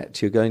on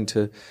set. You're going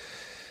to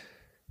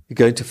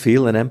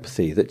feel an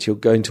empathy, that you're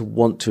going to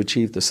want to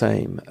achieve the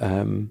same.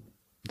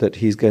 That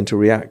he's going to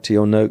react to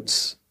your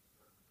notes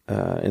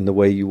in the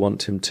way you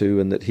want him to,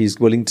 and that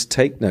he's willing to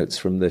take notes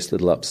from this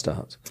little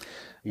upstart.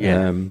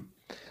 Yeah.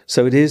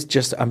 So it is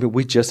just. I mean,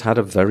 we just had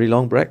a very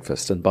long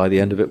breakfast, and by the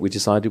end of it, we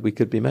decided we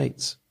could be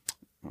mates.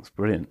 That's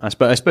brilliant. I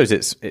suppose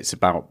it's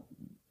about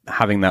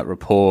having that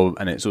rapport,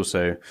 and it's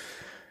also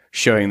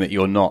showing that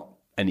you're not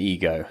an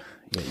ego.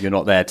 You're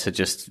not there to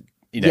just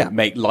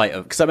make light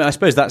of. Because I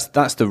suppose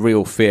that's the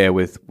real fear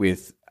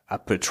with a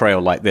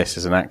portrayal like this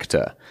as an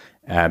actor.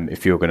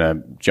 If you're going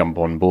to jump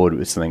on board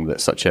with something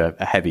that's such a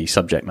heavy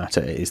subject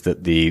matter, is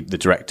that the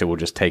director will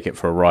just take it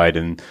for a ride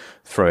and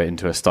throw it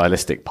into a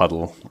stylistic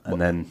puddle, and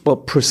then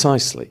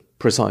precisely.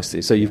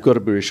 So you've got to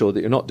be reassured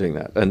that you're not doing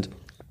that. And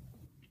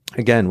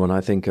again, when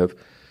I think of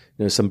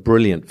some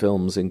brilliant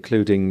films,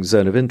 including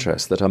Zone of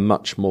Interest, that are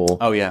much more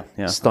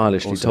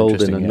stylishly also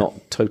told in a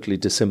not totally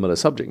dissimilar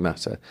subject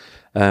matter,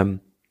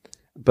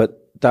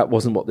 but that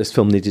wasn't what this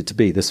film needed to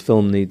be. This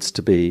film needs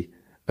to be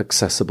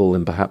accessible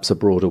in perhaps a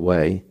broader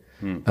way.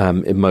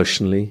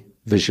 Emotionally,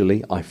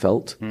 visually, I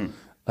felt.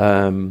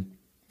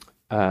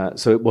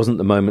 So it wasn't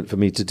the moment for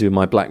me to do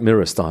my Black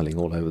Mirror styling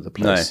all over the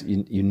place.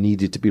 No. You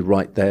needed to be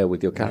right there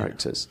with your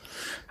characters.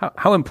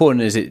 How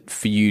important is it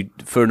for you,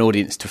 for an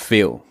audience, to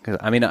feel? Because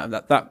I mean,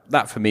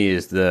 that for me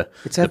is the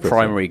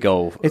primary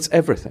goal. It's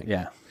everything.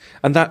 Yeah,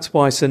 and that's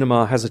why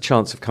cinema has a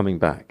chance of coming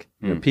back.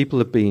 People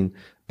have been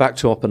back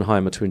to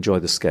Oppenheimer to enjoy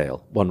the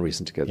scale. One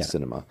reason to go to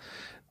cinema.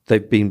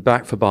 They've been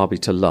back for Barbie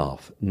to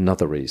laugh.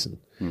 Another reason.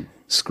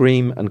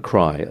 Scream and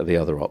cry are the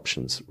other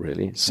options,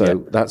 really.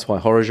 So that's why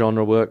horror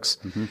genre works.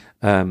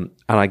 And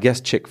I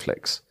guess chick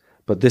flicks.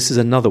 But this is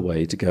another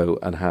way to go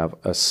and have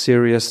a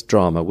serious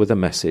drama with a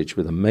message,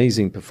 with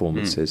amazing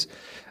performances,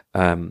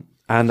 and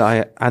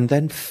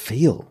then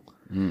feel.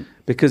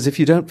 Because if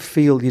you don't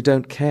feel, you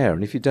don't care.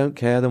 And if you don't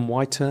care, then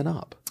why turn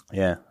up?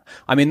 Yeah.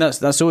 I mean,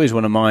 that's always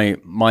one of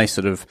my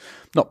sort of,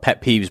 not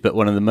pet peeves, but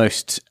one of the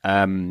most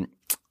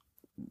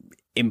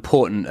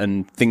important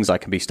and things I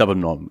can be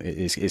stubborn on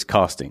is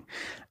casting,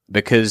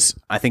 because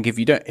I think if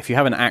you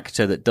have an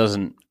actor that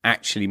doesn't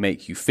actually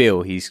make you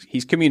feel,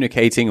 he's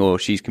communicating or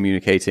she's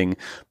communicating,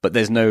 but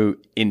there's no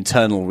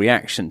internal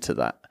reaction to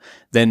that,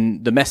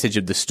 then the message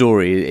of the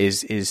story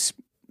is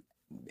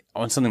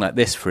on something like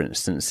this, for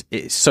instance,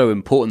 it's so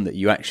important that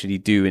you actually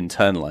do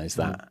internalize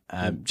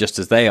that, just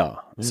as they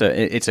are. So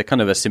it's a kind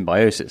of a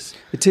symbiosis.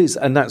 It is,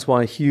 and that's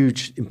why a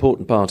huge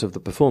important part of the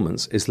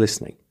performance is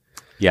listening.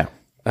 Yeah.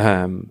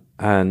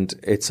 And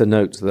it's a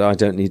note that I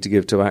don't need to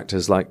give to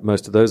actors like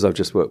most of those I've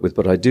just worked with,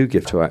 but I do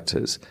give to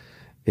actors,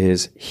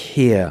 is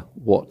hear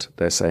what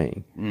they're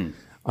saying.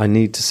 I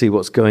need to see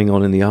what's going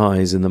on in the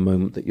eyes in the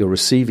moment that you're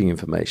receiving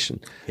information,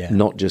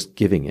 not just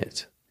giving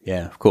it.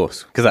 Yeah, of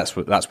course, because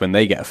that's when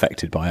they get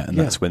affected by it, and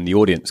that's when the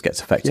audience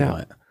gets affected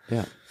by it.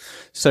 Yeah.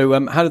 So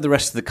how did the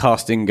rest of the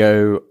casting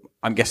go?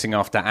 I'm guessing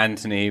after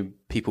Anthony,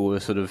 people were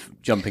sort of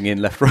jumping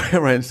in left, right,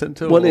 and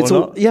centre. Well, it's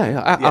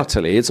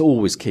utterly. It's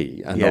always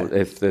key. And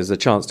if there's a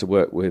chance to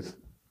work with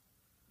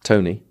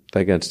Tony,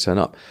 they're going to turn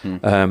up.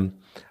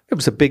 It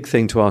was a big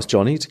thing to ask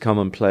Johnny to come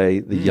and play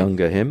the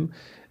younger him,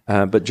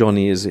 but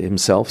Johnny is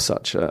himself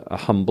such a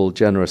humble,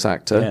 generous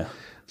actor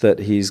that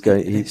he's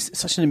going. It's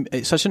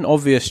such an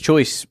obvious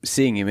choice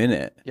seeing him in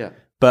it. Yeah.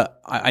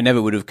 But I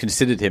never would have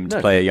considered him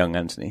to play a young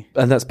Anthony.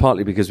 And that's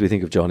partly because we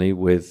think of Johnny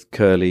with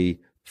curly,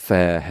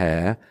 fair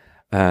hair,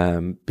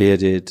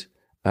 bearded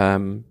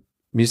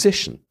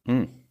musician,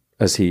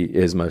 as he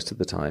is most of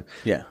the time.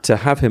 Yeah. To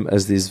have him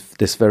as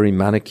this very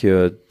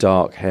manicured,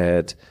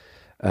 dark-haired,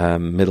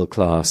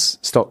 middle-class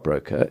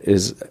stockbroker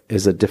is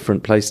a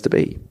different place to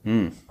be.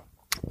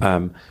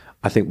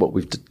 I think what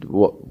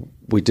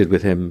we did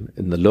with him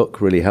in the look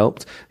really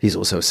helped. He's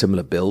also a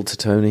similar build to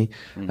Tony,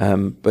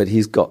 but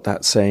he's got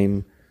that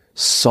same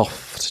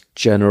soft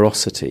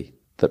generosity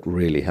that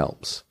really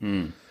helps.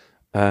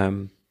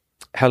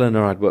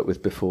 Helena I'd worked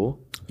with before.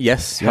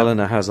 Yes.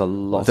 Helena has a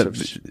lot of...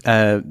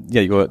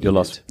 your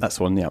last... That's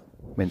the one,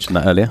 mentioned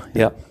that earlier.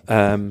 Yeah.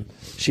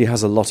 She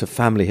has a lot of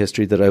family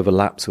history that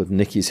overlaps with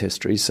Nikki's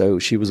history, so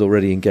she was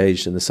already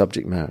engaged in the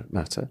subject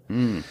matter.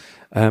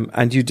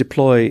 And you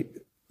deploy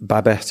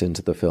Babette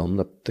into the film,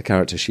 the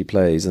character she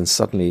plays, and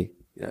suddenly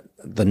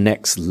the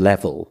next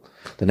level,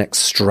 the next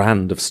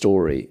strand of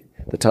story,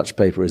 the touch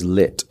paper is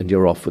lit and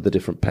you're off with a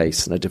different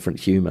pace and a different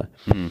humour.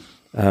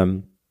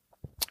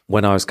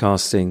 When I was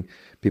casting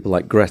people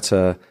like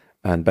Greta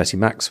and Betty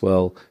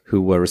Maxwell,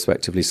 who were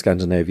respectively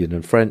Scandinavian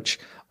and French,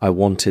 I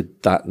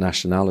wanted that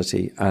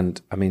nationality.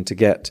 And I mean, to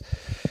get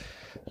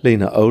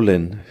Lena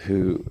Olin,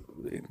 who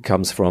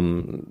comes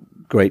from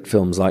great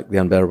films like The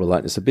Unbearable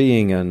Lightness of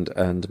Being,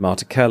 and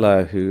Marta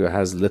Keller, who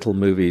has little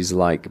movies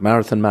like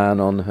Marathon Man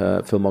on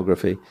her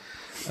filmography,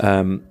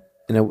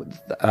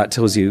 that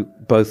tells you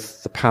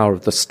both the power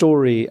of the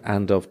story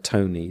and of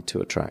Tony to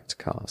attract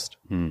cast.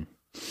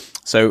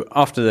 So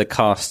after the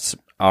casts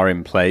are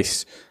in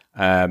place,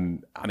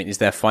 is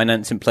there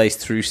finance in place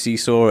through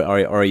Seesaw,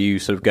 or are you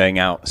sort of going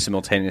out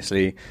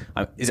simultaneously?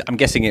 I'm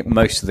guessing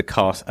most of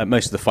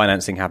the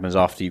financing happens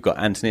after you've got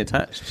Anthony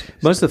attached.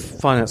 Most of the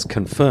finance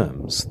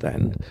confirms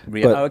then.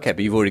 But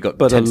you've already got.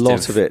 But a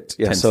lot of it,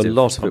 a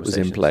lot of it was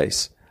in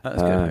place.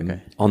 That's good.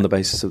 Okay. On the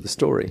basis of the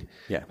story.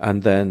 Yeah.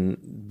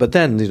 But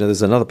then,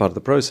 there's another part of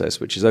the process,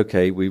 which is,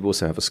 okay, we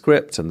also have a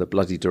script and the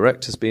bloody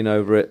director's been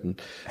over it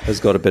and has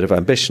got a bit of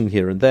ambition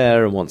here and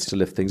there and wants to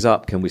lift things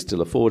up. Can we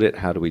still afford it?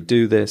 How do we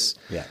do this?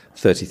 Yeah.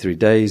 33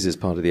 days is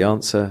part of the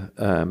answer.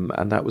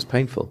 And that was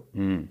painful.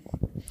 Mm.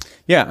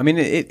 Yeah. I mean,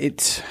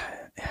 it's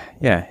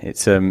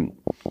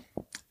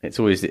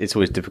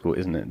always difficult,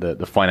 isn't it?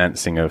 The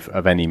financing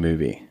of any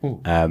movie.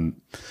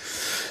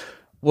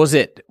 Was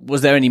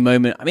there any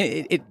moment? I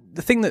mean,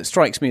 the thing that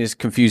strikes me as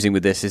confusing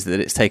with this is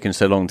that it's taken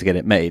so long to get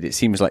it made. It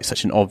seems like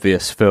such an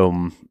obvious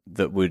film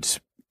that would,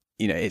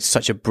 it's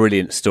such a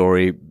brilliant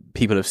story.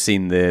 People have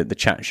seen the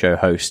chat show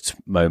host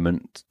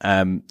moment.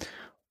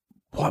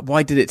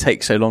 Why did it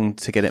take so long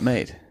to get it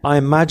made? I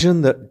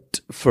imagine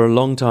that for a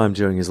long time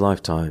during his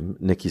lifetime,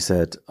 Nicky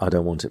said, "I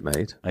don't want it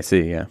made." I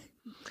see, yeah.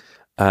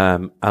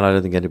 And I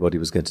don't think anybody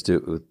was going to do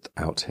it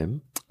without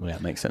him. Yeah,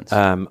 it makes sense.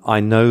 I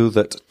know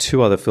that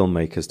 2 other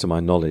filmmakers, to my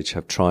knowledge,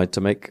 have tried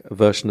to make a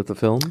version of the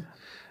film.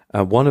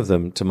 One of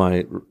them, to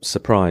my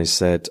surprise,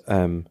 said,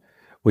 well,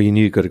 you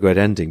knew you got a great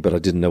ending, but I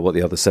didn't know what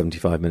the other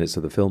 75 minutes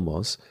of the film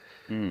was.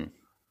 Mm.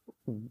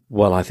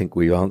 Well, I think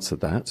we answered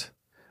that.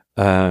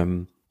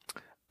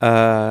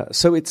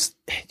 So it's,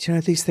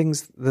 these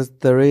things,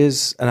 there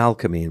is an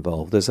alchemy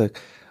involved. There's a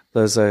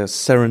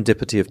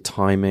serendipity of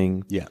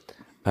timing. Yeah.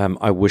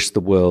 I wish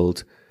the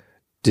world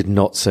did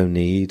not so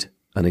need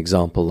an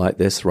example like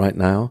this right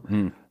now.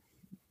 Mm.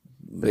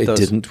 It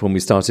didn't when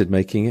we started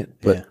making it,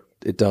 but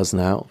it does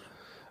now.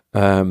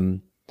 I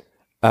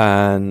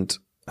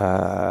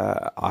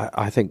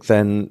think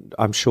then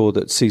I'm sure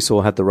that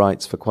Seesaw had the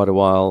rights for quite a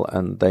while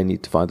and they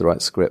need to find the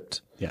right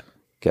script. Yeah.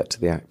 Get to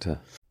the actor.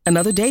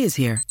 Another day is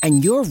here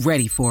and you're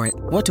ready for it.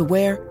 What to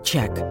wear?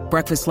 Check.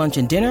 Breakfast, lunch,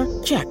 and dinner?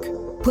 Check.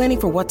 Planning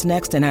for what's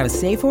next and how to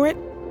save for it?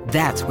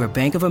 That's where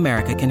Bank of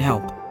America can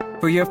help.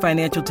 For your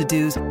financial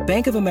to-dos,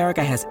 Bank of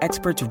America has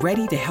experts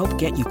ready to help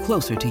get you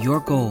closer to your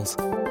goals.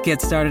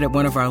 Get started at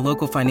one of our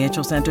local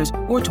financial centers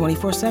or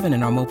 24/7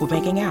 in our mobile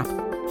banking app.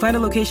 Find a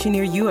location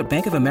near you at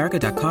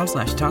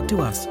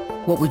bankofamerica.com/talktous.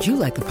 What would you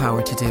like the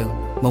power to do?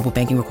 Mobile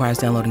banking requires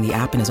downloading the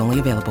app and is only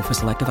available for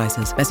select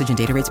devices. Message and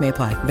data rates may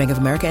apply. Bank of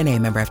America N.A.,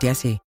 member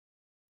FDIC.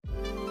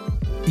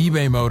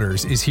 eBay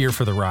Motors is here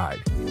for the ride.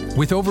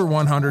 With over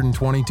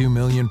 122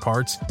 million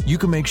parts, you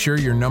can make sure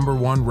your number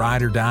one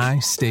ride or die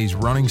stays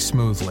running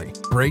smoothly.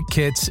 Brake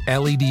kits,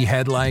 LED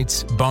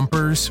headlights,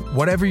 bumpers,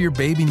 whatever your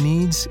baby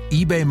needs,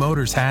 eBay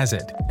Motors has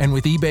it. And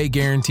with eBay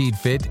Guaranteed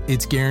Fit,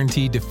 it's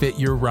guaranteed to fit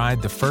your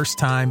ride the first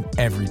time,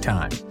 every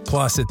time.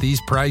 Plus, at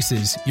these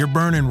prices, you're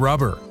burning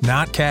rubber,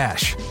 not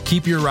cash.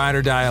 Keep your ride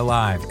or die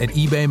alive at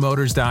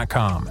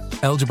ebaymotors.com.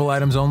 Eligible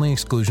items only.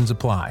 Exclusions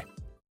apply.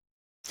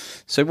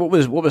 So what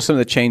were some of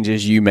the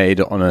changes you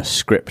made on a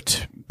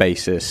script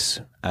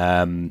basis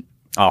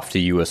after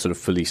you were sort of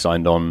fully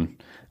signed on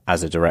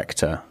as a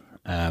director?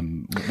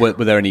 Were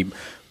there any,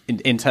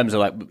 in terms of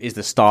like, is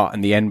the start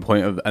and the end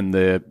point and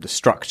the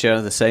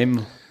structure the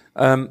same?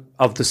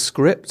 Of the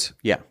script?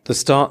 Yeah. The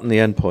start and the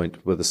end point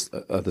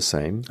are the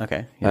same.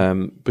 Okay. Yeah.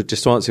 But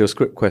just to answer your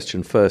script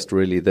question first,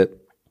 really, that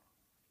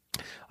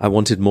I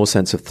wanted more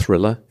sense of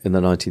thriller in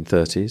the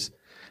 1930s.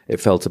 It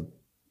felt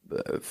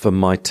for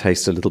my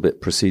taste, a little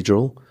bit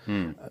procedural.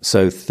 Mm.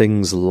 So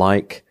things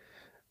like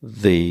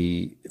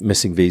the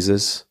missing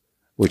visas,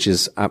 which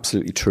is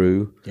absolutely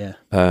true. Yeah.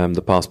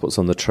 The passports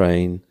on the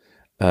train,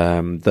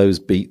 those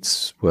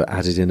beats were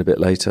added in a bit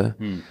later.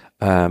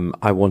 Mm.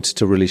 I wanted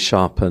to really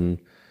sharpen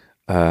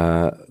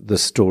the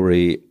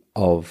story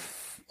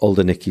of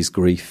older Nicky's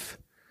grief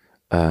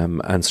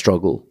and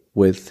struggle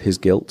with his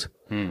guilt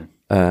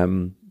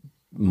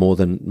more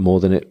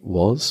than it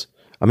was.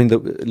 I mean,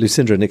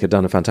 Lucinda and Nick had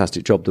done a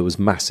fantastic job. There was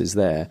masses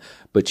there,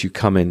 but you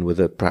come in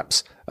with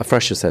perhaps a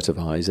fresher set of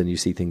eyes and you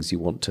see things you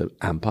want to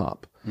amp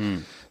up.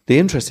 Mm. The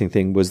interesting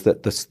thing was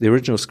that the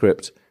original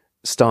script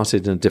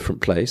started in a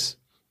different place,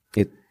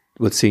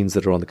 with scenes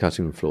that are on the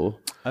cutting room floor.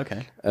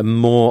 Okay.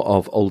 More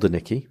of older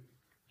Nicky.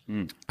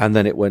 Mm. And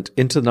then it went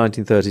into the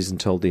 1930s and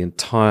told the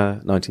entire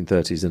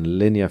 1930s in a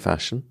linear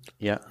fashion.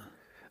 Yeah.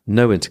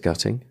 No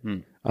intercutting.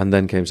 Mm. And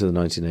then came to the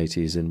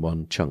 1980s in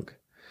one chunk.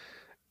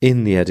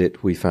 In the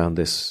edit, we found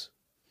this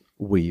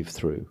weave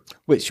through.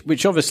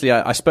 Which obviously,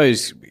 I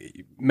suppose,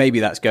 maybe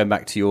that's going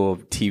back to your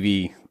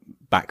TV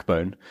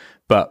backbone,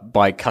 but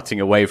by cutting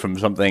away from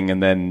something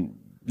and then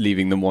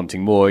leaving them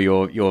wanting more,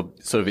 you're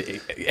sort of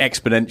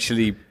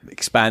exponentially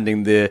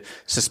expanding the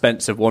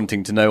suspense of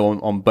wanting to know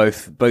on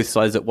both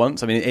sides at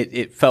once. I mean,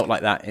 it felt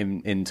like that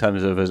in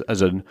terms of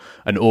as an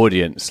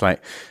audience,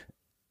 like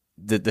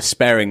the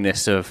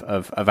sparingness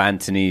of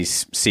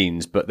Anthony's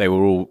scenes, but they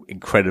were all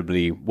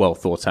incredibly well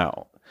thought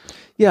out.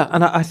 Yeah,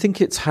 and I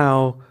think it's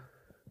how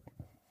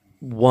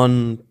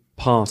one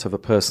part of a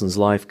person's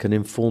life can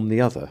inform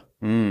the other.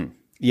 Mm.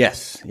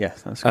 Yes,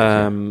 that's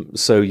good.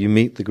 So you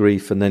meet the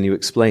grief and then you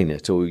explain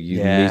it, or you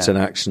meet an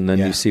action and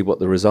then you see what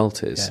the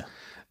result is.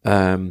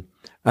 Yeah.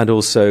 And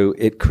also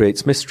it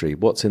creates mystery.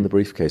 What's in the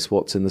briefcase?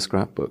 What's in the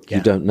scrapbook? Yeah.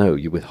 You don't know.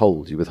 You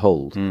withhold.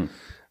 Mm.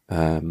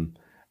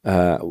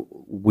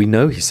 we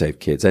know he saved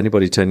kids.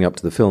 Anybody turning up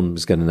to the film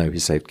is going to know he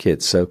saved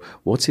kids. So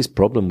what's his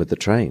problem with the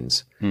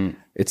trains?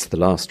 It's the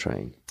last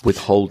train.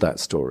 Withhold that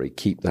story.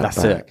 Keep that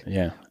back. It.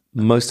 Yeah.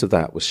 Most of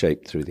that was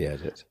shaped through the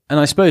edit. And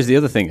I suppose the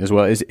other thing as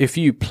well is if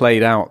you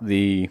played out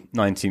the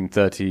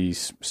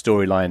 1930s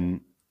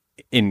storyline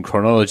in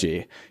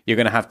chronology, you're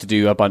going to have to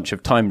do a bunch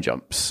of time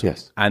jumps.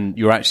 Yes. And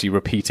you're actually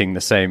repeating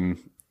the same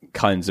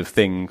kinds of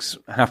things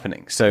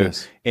happening. So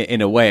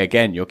in a way,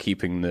 again, you're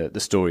keeping the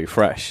story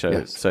fresh. So,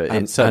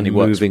 it certainly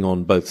works. Moving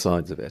on both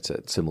sides of it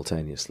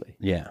simultaneously.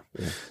 Yeah.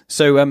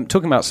 So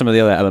talking about some of the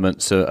other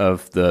elements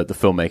of the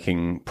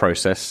filmmaking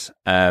process,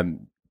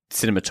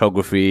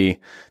 cinematography,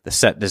 the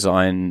set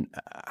design,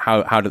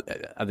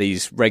 are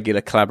these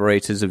regular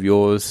collaborators of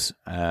yours?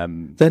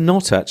 They're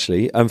not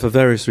actually, and for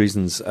various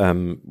reasons,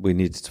 we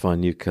needed to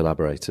find new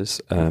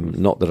collaborators.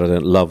 Not that I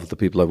don't love the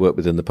people I've worked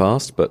with in the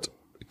past, but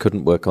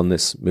couldn't work on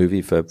this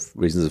movie for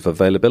reasons of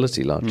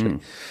availability, largely.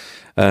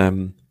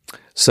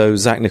 So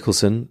Zach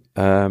Nicholson,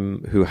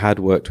 who had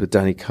worked with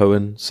Danny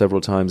Cohen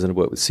several times and had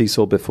worked with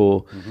Seesaw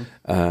before,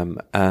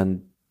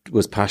 and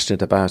was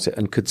passionate about it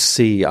and could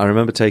see. I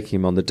remember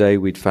taking him on the day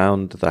we'd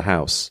found the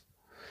house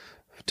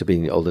to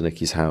be Older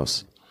Nicky's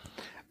house.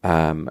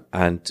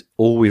 And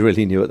all we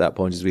really knew at that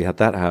point is we had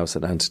that house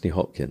and Anthony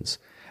Hopkins.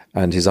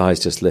 And his eyes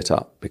just lit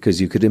up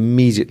because you could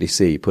immediately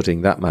see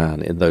putting that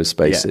man in those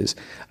spaces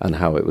and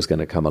how it was going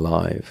to come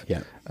alive.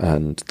 Yeah.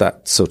 And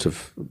that sort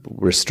of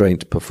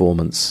restraint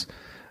performance,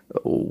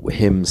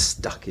 him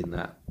stuck in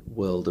that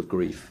world of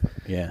grief.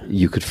 Yeah.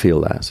 You could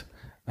feel that.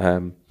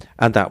 And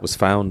that was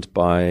found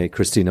by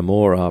Christina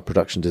Moore, our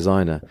production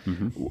designer.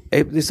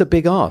 It's a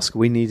big ask.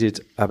 We needed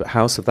a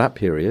house of that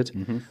period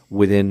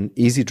within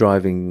easy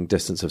driving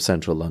distance of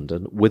central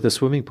London with a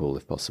swimming pool,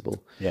 if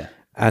possible. Yeah.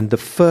 And the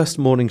first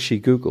morning she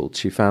Googled,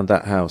 she found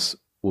that house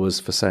was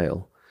for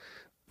sale.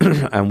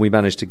 And we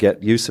managed to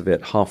get use of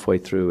it halfway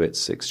through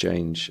its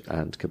exchange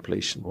and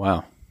completion.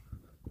 Wow.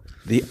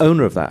 The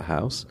owner of that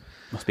house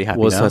must be happy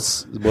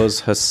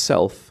was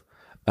herself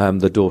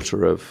the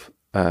daughter of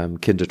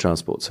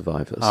Kindertransport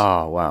survivors.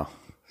 Oh, wow.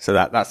 So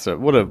that's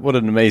what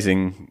an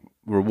amazing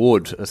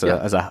reward as a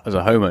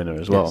homeowner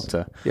as well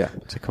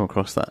to come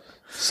across that.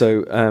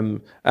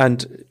 So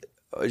and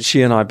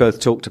she and I both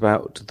talked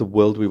about the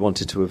world we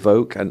wanted to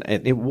evoke, and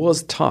it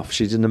was tough.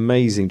 She did an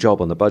amazing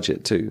job on the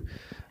budget too.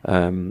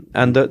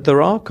 And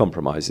there are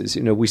compromises.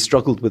 You know, we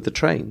struggled with the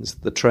trains.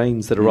 The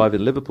trains that arrive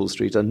in Liverpool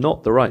Street are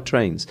not the right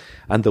trains,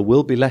 and there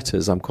will be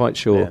letters, I'm quite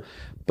sure. Yeah.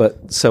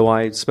 But so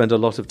I spent a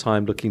lot of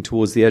time looking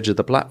towards the edge of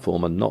the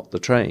platform and not the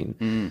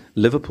train.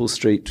 Liverpool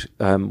Street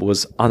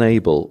was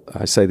unable,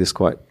 I say this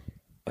quite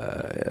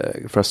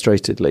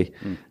frustratedly,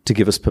 to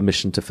give us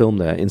permission to film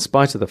there, in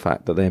spite of the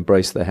fact that they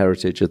embraced their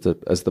heritage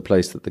as the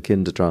place that the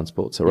Kinder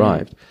transports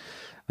arrived.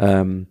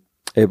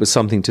 It was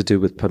something to do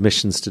with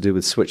permissions, to do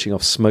with switching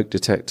off smoke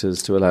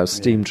detectors to allow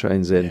steam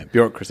trains in. Yeah,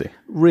 bureaucracy.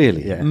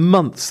 Really,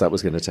 months that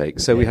was going to take.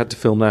 So we had to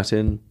film that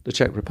in the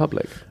Czech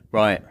Republic.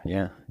 Right,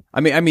 yeah. I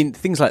mean,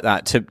 things like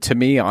that. To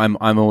me, I'm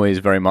always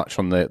very much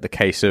on the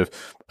case of,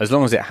 as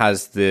long as it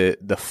has the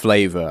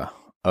flavour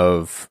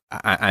of,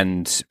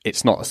 and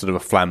it's not sort of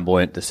a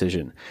flamboyant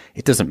decision,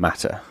 it doesn't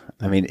matter.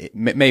 I mean,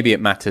 maybe it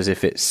matters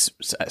if it's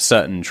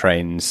certain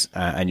trains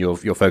and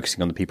you're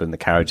focusing on the people in the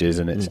carriages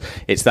and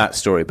it's that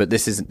story. But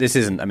this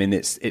isn't. I mean,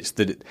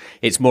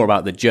 it's more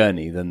about the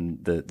journey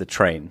than the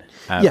train.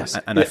 Yes,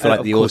 and I feel like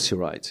of course you're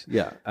right.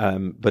 Yeah,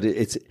 but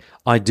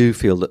I do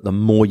feel that the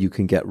more you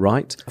can get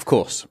right, of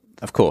course,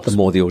 the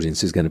more the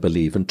audience is going to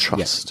believe and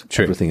trust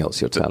everything else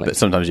you're telling. But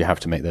sometimes you have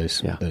to make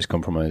those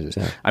compromises.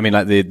 Yeah. I mean,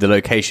 like the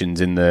locations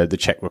in the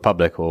Czech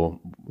Republic, or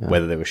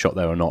whether they were shot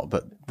there or not,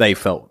 but they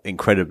felt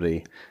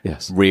incredibly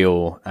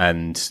real,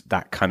 and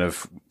that kind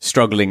of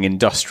struggling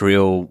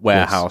industrial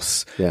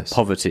warehouse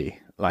poverty.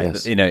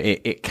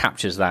 It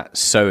captures that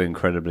so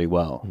incredibly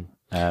well.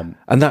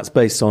 And that's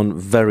based on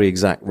very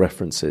exact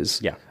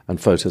references and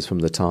photos from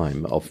the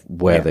time of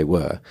where they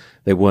were.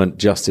 They weren't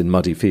just in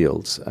muddy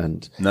fields.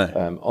 And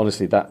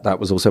honestly, that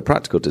was also a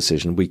practical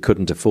decision. We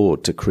couldn't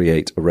afford to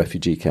create a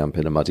refugee camp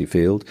in a muddy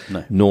field,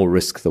 nor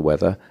risk the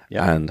weather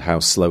and how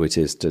slow it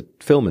is to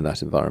film in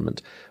that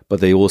environment. But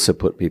they also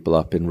put people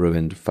up in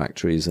ruined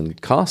factories and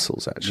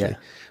castles, actually. Yeah.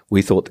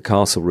 We thought the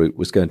castle route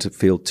was going to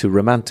feel too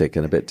romantic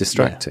and a bit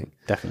distracting.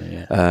 Yeah,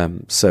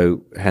 definitely,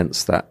 so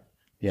hence that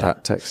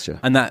texture.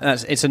 And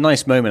it's a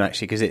nice moment,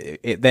 actually, because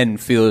it then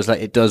feels like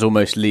it does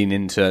almost lean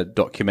into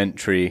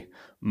documentary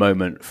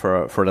moment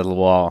for a little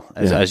while,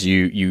 as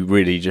you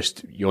really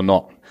just, you're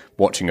not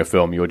watching a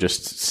film, you're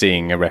just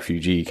seeing a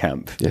refugee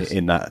camp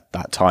in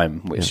that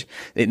time, which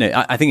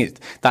I think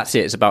that's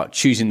it. It's about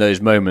choosing those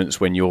moments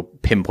when you're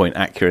pinpoint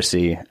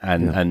accuracy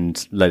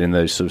and letting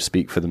those sort of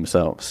speak for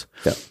themselves.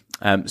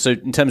 So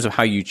in terms of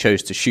how you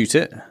chose to shoot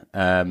it,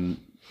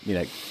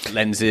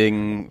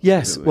 lensing.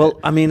 Yes. Well,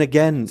 I mean,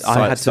 again,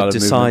 I had to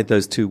decide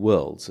those two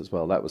worlds as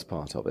well. That was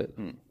part of it.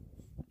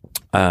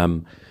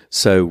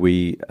 So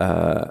we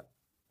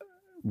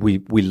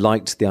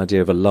liked the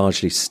idea of a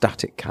largely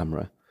static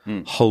camera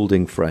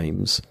holding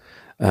frames,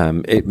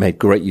 It made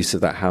great use of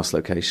that house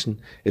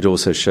location. It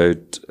also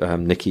showed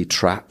Nicky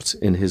trapped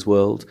in his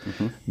world,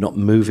 not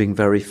moving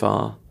very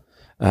far.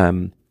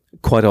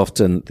 Quite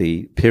often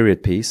the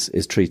period piece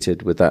is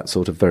treated with that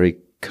sort of very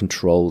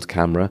controlled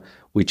camera.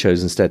 We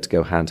chose instead to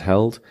go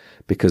handheld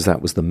because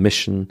that was the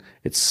mission.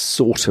 It's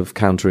sort of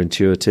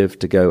counterintuitive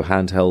to go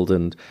handheld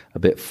and a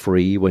bit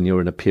free when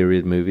you're in a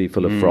period movie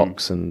full of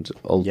frocks and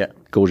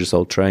gorgeous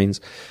old trains.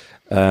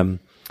 And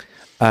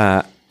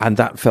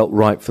that felt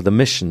right for the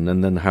mission,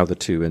 and then how the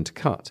two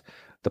intercut.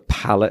 The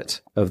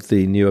palette of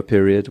the newer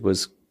period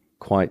was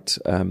quite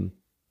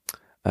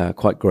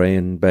grey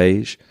and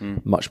beige,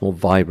 much more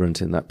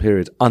vibrant in that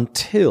period,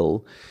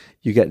 until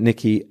you get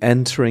Nicky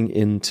entering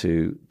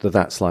into the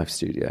That's Life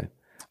studio.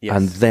 Yes.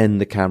 And then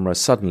the camera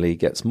suddenly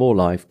gets more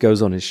life,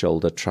 goes on his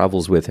shoulder,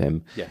 travels with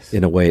him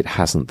in a way it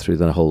hasn't through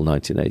the whole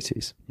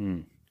 1980s.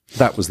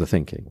 That was the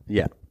thinking.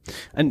 Yeah.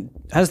 And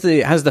has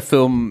the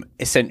film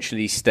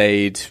essentially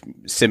stayed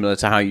similar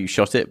to how you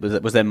shot it?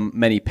 Was there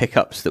many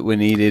pickups that were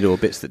needed or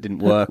bits that didn't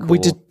work? We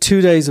did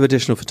 2 days of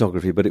additional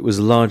photography, but it was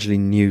largely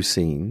new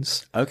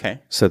scenes. Okay.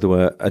 So there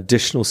were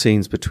additional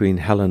scenes between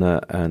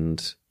Helena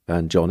and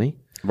Johnny.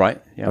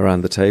 Right. Yeah.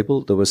 Around the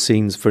table. There were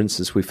scenes, for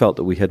instance, we felt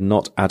that we had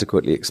not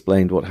adequately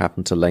explained what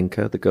happened to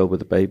Lenka, the girl with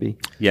the baby.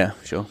 Yeah,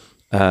 sure.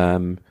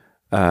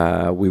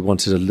 We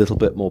wanted a little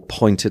bit more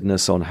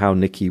pointedness on how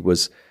Nicky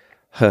was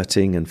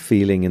hurting and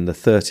feeling in the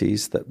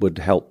 30s that would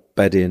help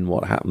bed in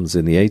what happens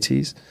in the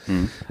 80s.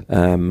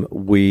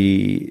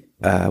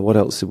 What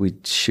else did we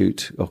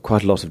shoot? Oh,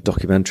 quite a lot of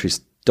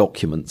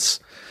documents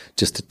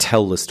just to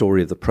tell the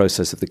story of the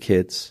process of the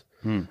kids.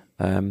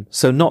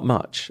 So not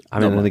much.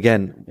 And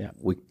again,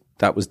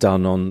 that was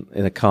done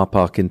in a car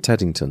park in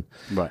Teddington,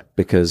 right?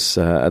 Because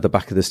at the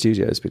back of the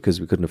studios, because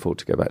we couldn't afford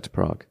to go back to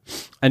Prague.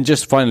 And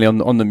just finally,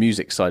 on the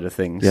music side of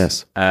things,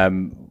 yes.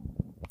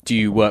 Do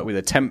you work with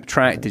a temp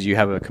track? Did you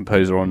have a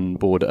composer on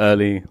board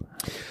early?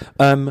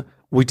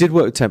 We did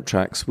work with temp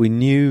tracks. We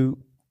knew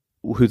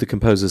who the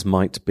composers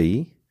might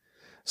be,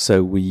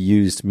 so we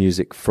used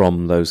music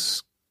from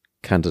those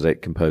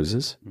candidate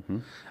composers.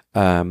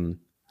 I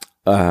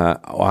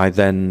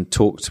then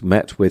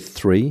met with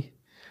three.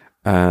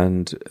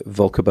 And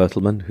Volker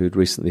Bertelmann, who'd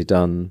recently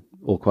done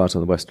All Quiet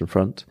on the Western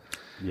Front,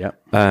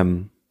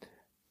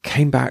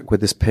 came back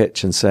with this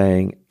pitch and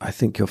saying, I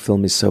think your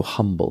film is so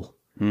humble.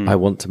 I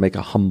want to make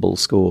a humble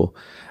score.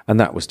 And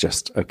that was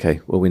just, okay,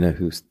 well, we know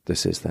who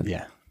this is then.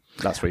 Yeah,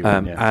 that's what you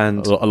want,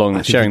 And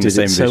along sharing the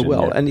same vision. So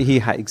well. Yeah. And he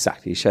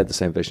shared the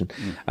same vision.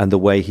 And the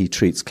way he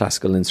treats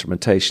classical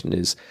instrumentation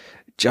is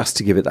just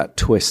to give it that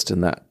twist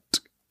and that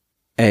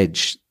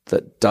edge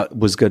that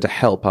was going to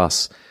help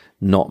us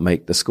not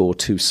make the score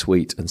too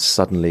sweet and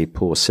suddenly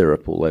pour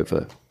syrup all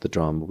over the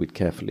drama we'd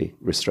carefully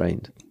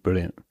restrained.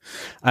 Brilliant.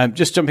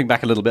 Just jumping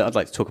back a little bit, I'd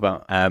like to talk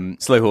about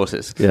Slow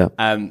Horses. Yeah.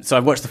 So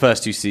I've watched the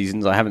first 2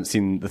 seasons. I haven't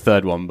seen the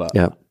third one, but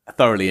I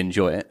thoroughly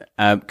enjoy it.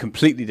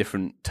 Completely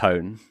different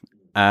tone.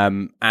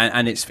 And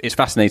it's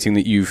fascinating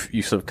that you've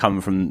sort of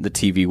come from the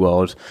TV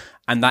world,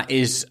 and that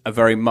is a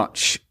very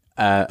much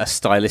a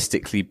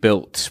stylistically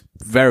built,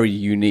 very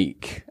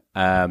unique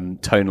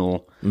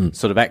tonal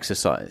sort of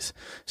exercise.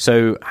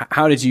 So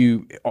how did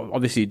you,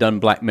 obviously you'd done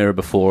Black Mirror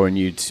before, and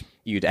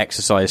you'd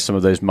exercised some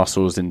of those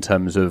muscles in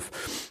terms of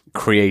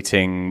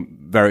creating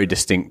very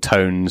distinct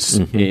tones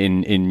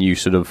in new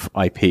sort of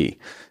IP.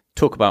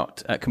 Can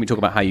we talk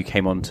about how you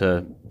came on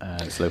to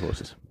Slow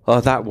Horses?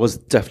 That was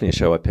definitely a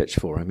show I pitched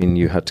for. I mean,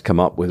 you had to come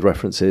up with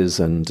references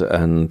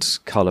and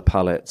color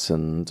palettes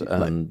and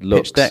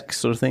looks. Pitch decks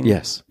sort of thing?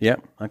 Yes. Yeah,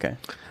 okay.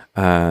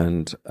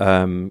 And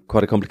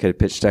quite a complicated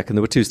pitch deck. And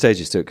there were 2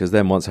 stages to it, because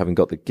then once having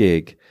got the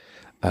gig,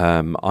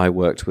 I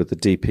worked with the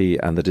DP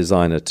and the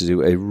designer to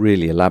do a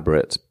really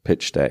elaborate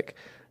pitch deck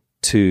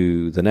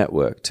to the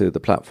network, to the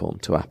platform,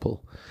 to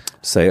Apple.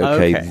 Say,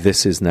 okay,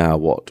 this is now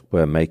what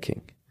we're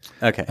making.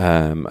 Okay.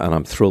 And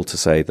I'm thrilled to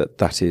say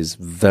that is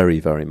very,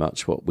 very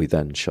much what we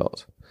then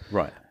shot.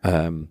 Right.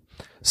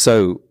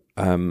 So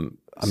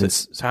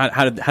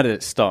how did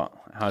it start?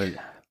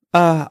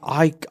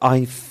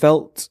 I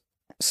felt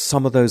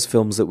some of those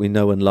films that we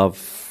know and love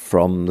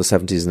from the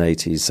 70s and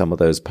 80s, some of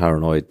those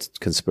paranoid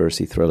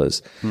conspiracy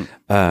thrillers.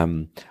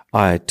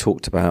 I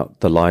talked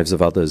about the lives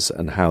of others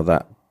and how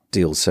that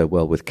deals so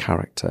well with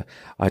character.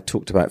 I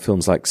talked about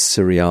films like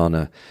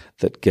Syriana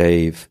that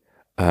gave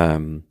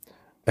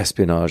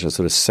espionage a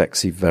sort of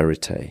sexy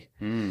verite.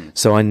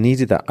 So I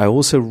needed that. I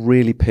also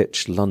really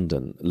pitched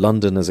London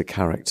as a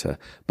character,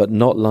 but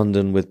not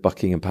London with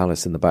Buckingham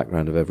Palace in the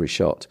background of every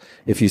shot.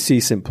 If you see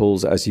St.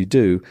 Paul's, as you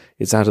do,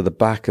 it's out of the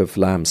back of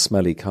Lamb's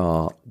smelly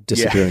car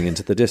disappearing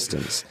into the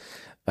distance.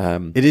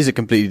 It is a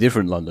completely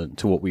different London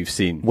to what we've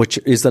seen. Which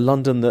is the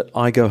London that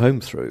I go home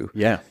through.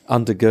 Yeah.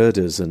 Under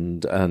girders so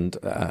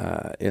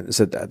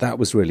that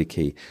was really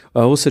key.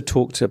 I also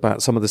talked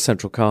about some of the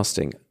central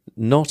casting,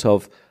 not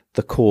of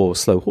the core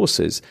Slow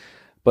Horses,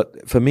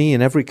 but for me,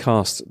 in every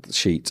cast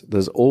sheet,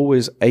 there's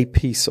always a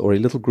piece or a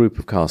little group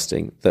of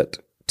casting that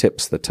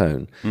tips the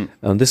tone.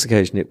 On this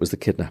occasion, it was the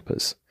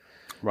kidnappers.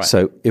 Right.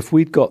 So if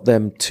we'd got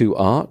them to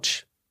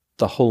arch,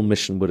 the whole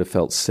mission would have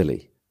felt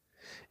silly.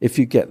 If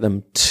you get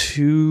them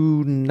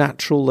too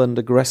natural and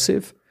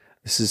aggressive,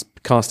 this is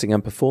casting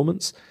and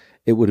performance,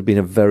 it would have been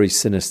a very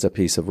sinister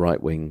piece of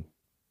right-wing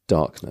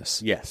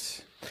darkness.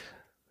 Yes.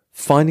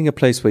 Finding a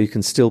place where you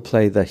can still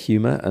play their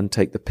humour and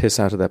take the piss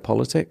out of their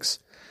politics,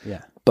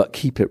 but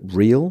keep it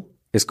real,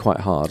 is quite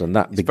hard. And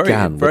that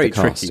began very with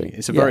the casting. tricky.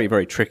 It's a very,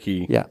 very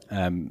tricky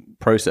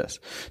process.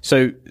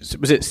 So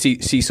was it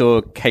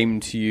Seesaw came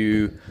to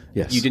you?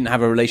 Yes. You didn't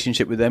have a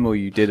relationship with them, or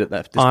you did at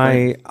this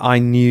point? I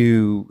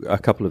knew a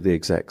couple of the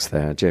execs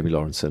there, Jamie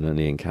Lawrenson and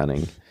Ian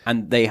Canning.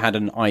 And they had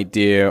an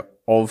idea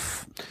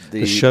of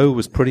the show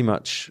was pretty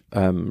much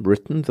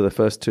written for the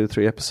first 2 or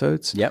 3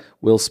 episodes. Yep.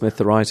 Will Smith,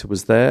 the writer,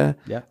 was there.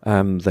 Yep.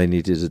 They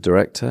needed a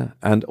director.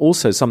 And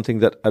also something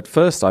that at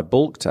first I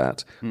balked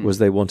at was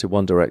they wanted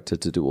one director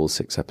to do all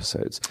 6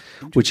 episodes,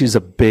 which is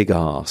a big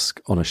ask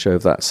on a show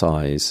of that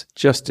size,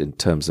 just in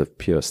terms of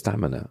pure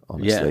stamina,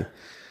 honestly.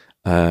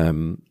 Yeah.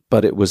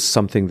 But it was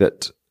something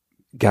that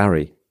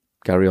Gary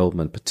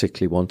Oldman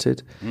particularly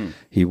wanted.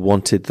 He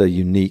wanted the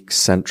unique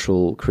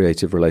central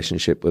creative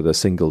relationship with a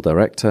single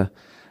director,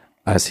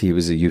 as he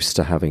was used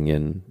to having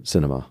in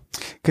cinema.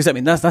 Because I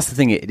mean, that's the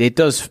thing. It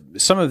does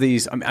some of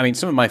these. I mean,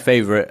 some of my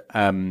favorite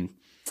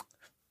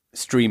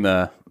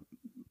streamer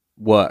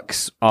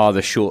works are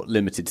the short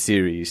limited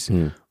series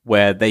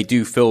where they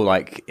do feel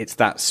like it's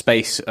that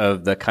space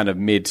of the kind of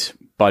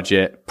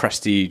mid-budget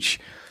prestige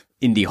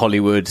indie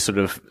Hollywood sort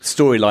of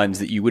storylines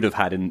that you would have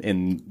had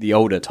in the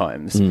older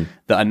times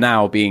that are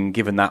now being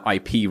given that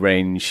IP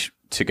range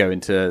to go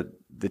into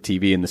the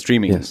TV and the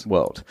streaming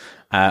world.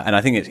 And I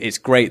think it's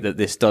great that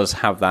this does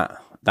have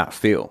that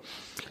feel.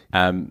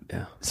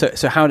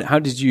 So how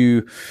did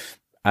you,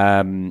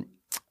 Gary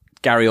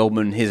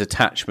Oldman, his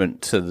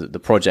attachment to the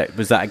project,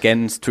 was that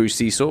again through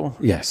Seesaw?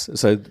 Yes.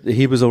 So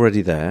he was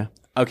already there.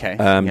 Okay.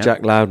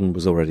 Jack Loudon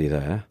was already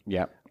there.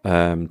 Yeah.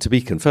 To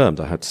be confirmed,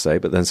 I have to say.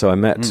 But then, so I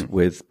met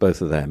with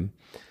both of them,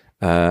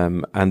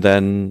 and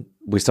then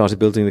we started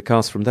building the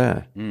cast from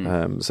there.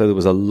 So there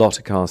was a lot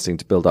of casting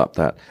to build up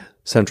that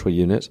central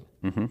unit,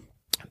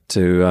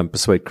 to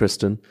persuade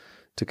Kristen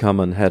to come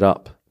and head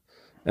up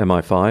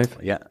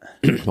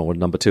MI5, or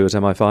number 2 at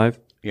MI5,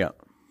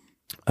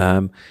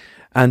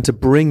 and to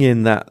bring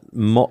in that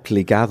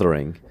motley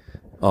gathering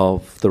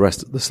of the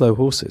rest of the Slow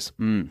Horses.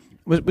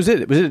 Was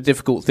it a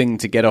difficult thing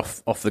to get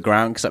off the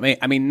ground? Because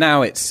I mean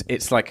now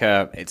it's like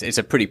it's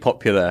a pretty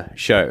popular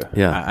show,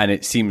 and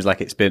it seems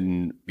like it's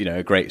been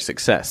a great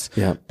success.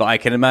 Yeah. But I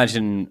can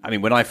imagine. I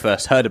mean, when I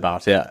first heard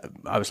about it,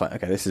 I was like,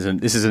 okay, this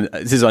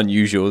is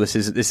unusual. This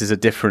is a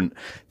different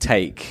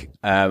take.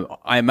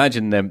 I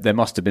imagine there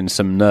must have been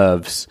some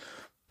nerves,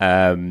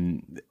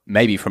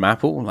 maybe from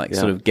Apple, like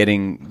sort of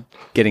getting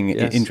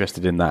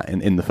interested in that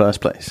in the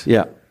first place.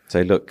 Yeah.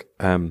 Say, look,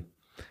 Le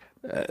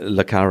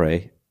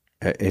Carré.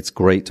 It's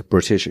great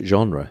British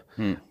genre.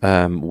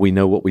 We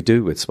know what we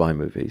do with spy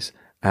movies.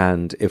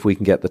 And if we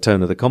can get the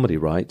tone of the comedy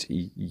right,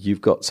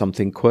 you've got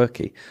something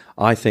quirky.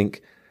 I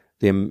think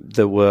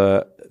there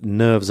were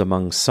nerves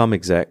among some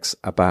execs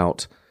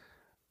about,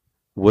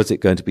 was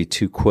it going to be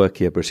too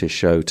quirky a British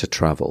show to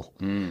travel?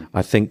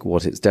 I think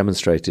what it's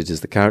demonstrated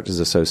is the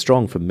characters are so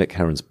strong from Mick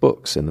Herron's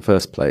books in the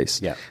first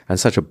place, and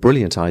such a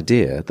brilliant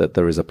idea that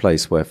there is a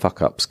place where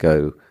fuck-ups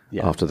go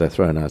after they're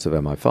thrown out of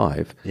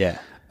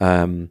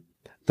MI5.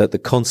 That the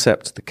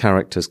concept, the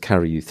characters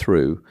carry you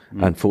through.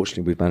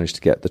 Unfortunately, we've managed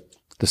to get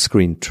the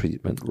screen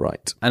treatment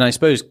right. And I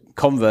suppose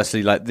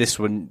conversely, like this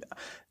one,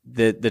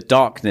 the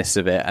darkness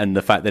of it and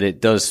the fact that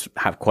it does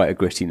have quite a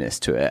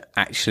grittiness to it,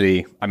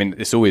 actually, I mean,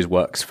 this always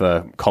works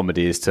for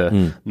comedies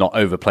to not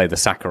overplay the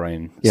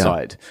saccharine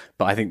side.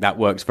 But I think that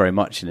works very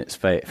much in its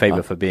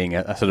favour for being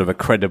a sort of a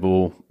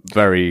credible,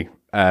 very...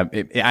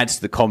 it adds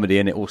to the comedy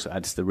and it also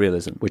adds to the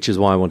realism. Which is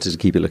why I wanted to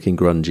keep it looking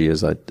grungy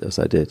as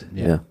I did.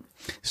 Yeah.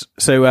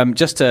 So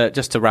just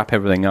to wrap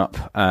everything up,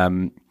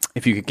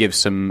 if you could give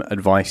some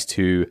advice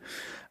to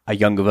a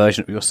younger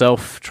version of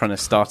yourself trying to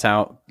start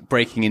out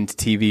breaking into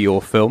TV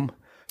or film.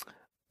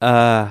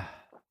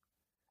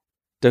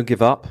 Don't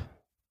give up.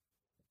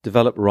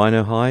 Develop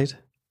rhino hide.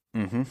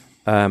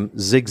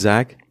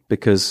 Zigzag,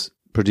 because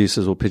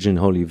producers will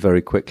pigeonhole you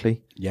very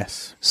quickly.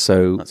 Yes.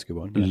 So that's a good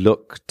one.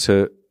 Look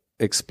to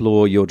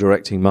explore your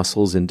directing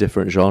muscles in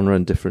different genre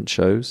and different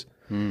shows.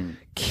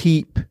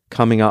 Keep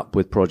coming up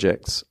with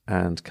projects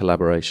and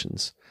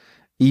collaborations.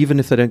 Even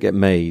if they don't get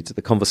made,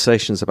 the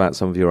conversations about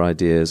some of your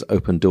ideas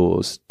open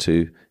doors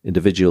to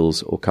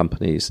individuals or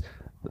companies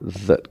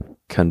that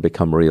can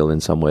become real in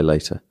some way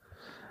later.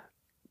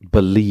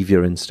 Believe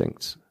your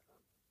instincts.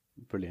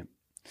 Brilliant.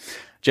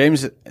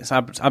 James, it's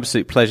an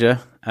absolute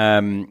pleasure.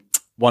 One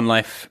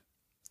Life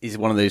is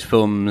one of those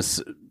films,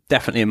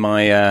 definitely in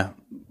my,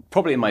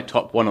 probably in my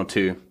top 1 or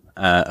 2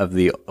 of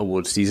the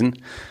awards season.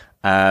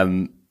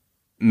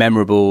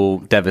 Memorable,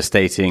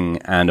 devastating,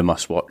 and a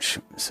must-watch.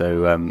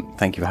 So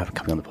thank you for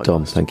coming on the podcast.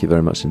 Dom, thank you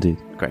very much indeed.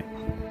 Great.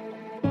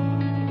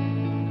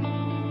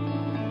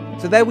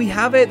 So there we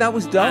have it. That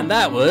was Dom. And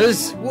that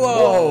was...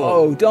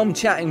 Whoa! Dom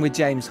chatting with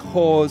James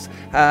Hawes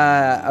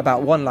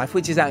about One Life,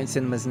 which is out in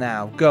cinemas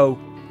now. Go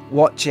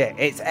watch it.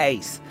 It's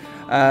ace.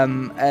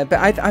 But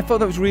I thought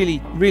that was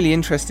really, really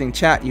interesting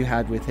chat you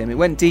had with him. It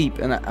went deep,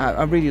 and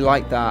I really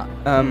liked that.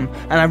 And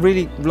I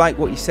really like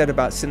what you said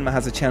about cinema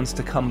has a chance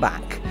to come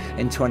back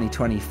in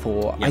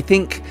 2024. Yep. I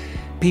think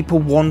people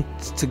want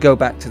to go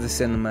back to the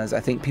cinemas. I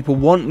think people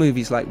want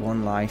movies like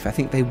One Life. I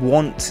think they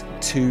want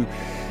to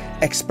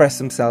express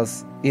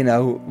themselves,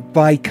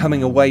 by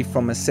coming away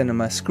from a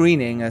cinema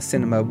screening, a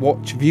cinema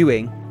watch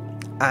viewing,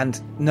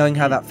 and knowing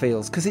how that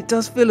feels, because it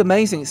does feel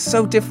amazing. It's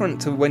so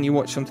different to when you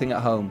watch something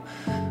at home.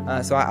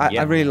 So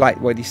I really like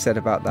what he said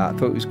about that. I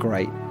thought it was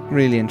great.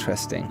 Really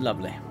interesting.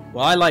 Lovely.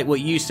 Well, I like what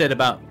you said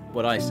about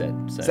what I said.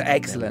 So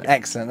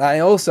excellent. I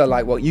also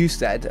like what you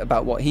said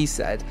about what he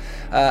said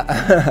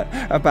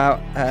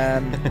about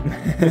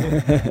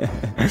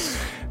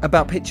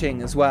about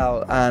pitching as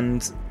well,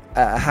 and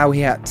how he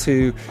had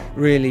to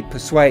really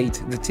persuade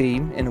the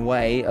team in a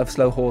way of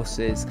Slow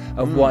Horses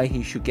of why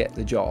he should get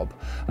the job,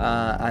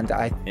 and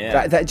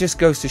that just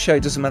goes to show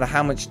it doesn't matter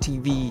how much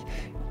TV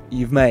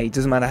you've made,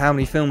 doesn't matter how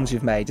many films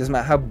you've made, doesn't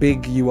matter how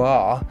big you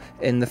are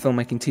in the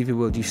filmmaking TV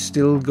world, you've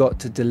still got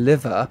to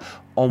deliver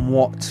on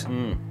what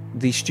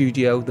the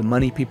studio, the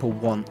money people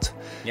want.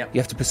 You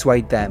have to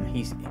persuade them.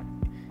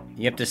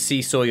 You have to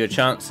seesaw your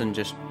chance and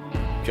just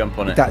jump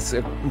on it. That's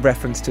a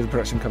reference to the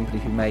production company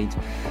who made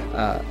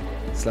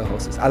Slow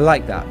Horses. I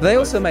like that. But they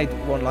also made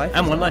One Life.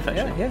 And One Life,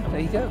 actually. Yeah, there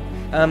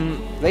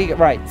you go.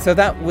 Right, so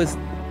that was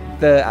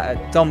the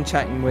Dom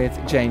chatting with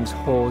James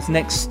Hawes.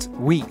 Next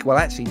week, well,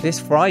 actually, this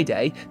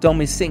Friday, Dom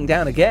is sitting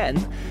down again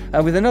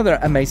with another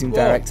amazing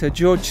director,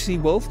 George C.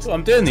 Wolfe. That's what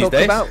I'm doing these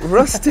days. Talk about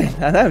Rustin.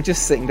 I know,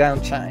 just sitting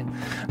down chatting.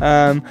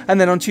 And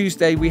then on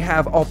Tuesday, we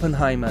have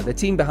Oppenheimer, the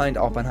team behind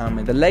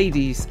Oppenheimer, the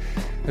ladies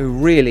who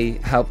really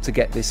helped to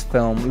get this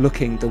film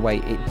looking the way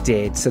it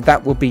did. So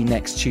that will be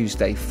next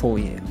Tuesday for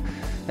you.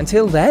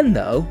 Until then,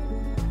 though,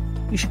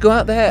 you should go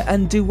out there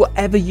and do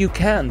whatever you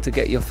can to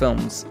get your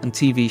films and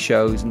TV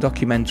shows and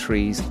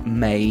documentaries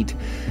made.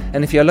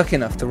 And if you're lucky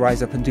enough to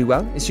rise up and do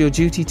well, it's your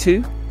duty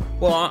too.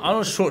 Well,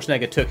 Arnold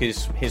Schwarzenegger took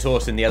his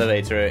horse in the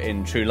elevator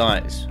in True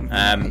Lies.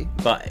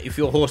 But if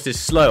your horse is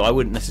slow, I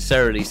wouldn't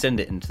necessarily send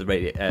it into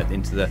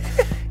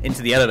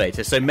the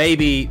elevator. So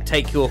maybe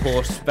take your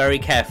horse very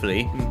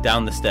carefully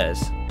down the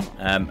stairs,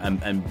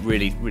 and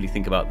really, really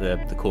think about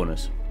the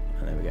corners.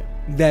 And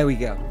there we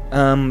go.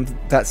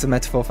 That's a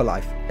metaphor for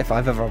life, if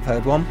I've ever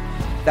heard one.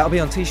 That'll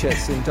be on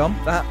t-shirts soon, Dom.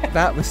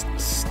 That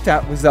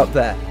was up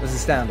there. It was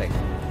astounding.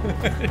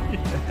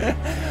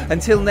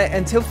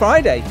 Until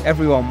Friday,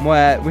 everyone,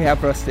 where we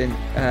have Rustin.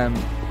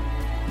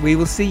 We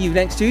will see you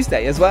next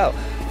Tuesday as well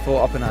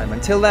for Oppenheimer.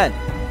 Until then,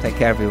 take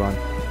care, everyone.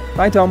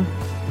 Bye, Dom.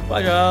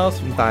 Bye, Charles.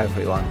 Bye,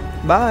 everyone.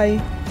 Bye.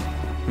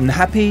 And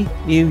Happy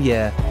New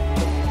Year.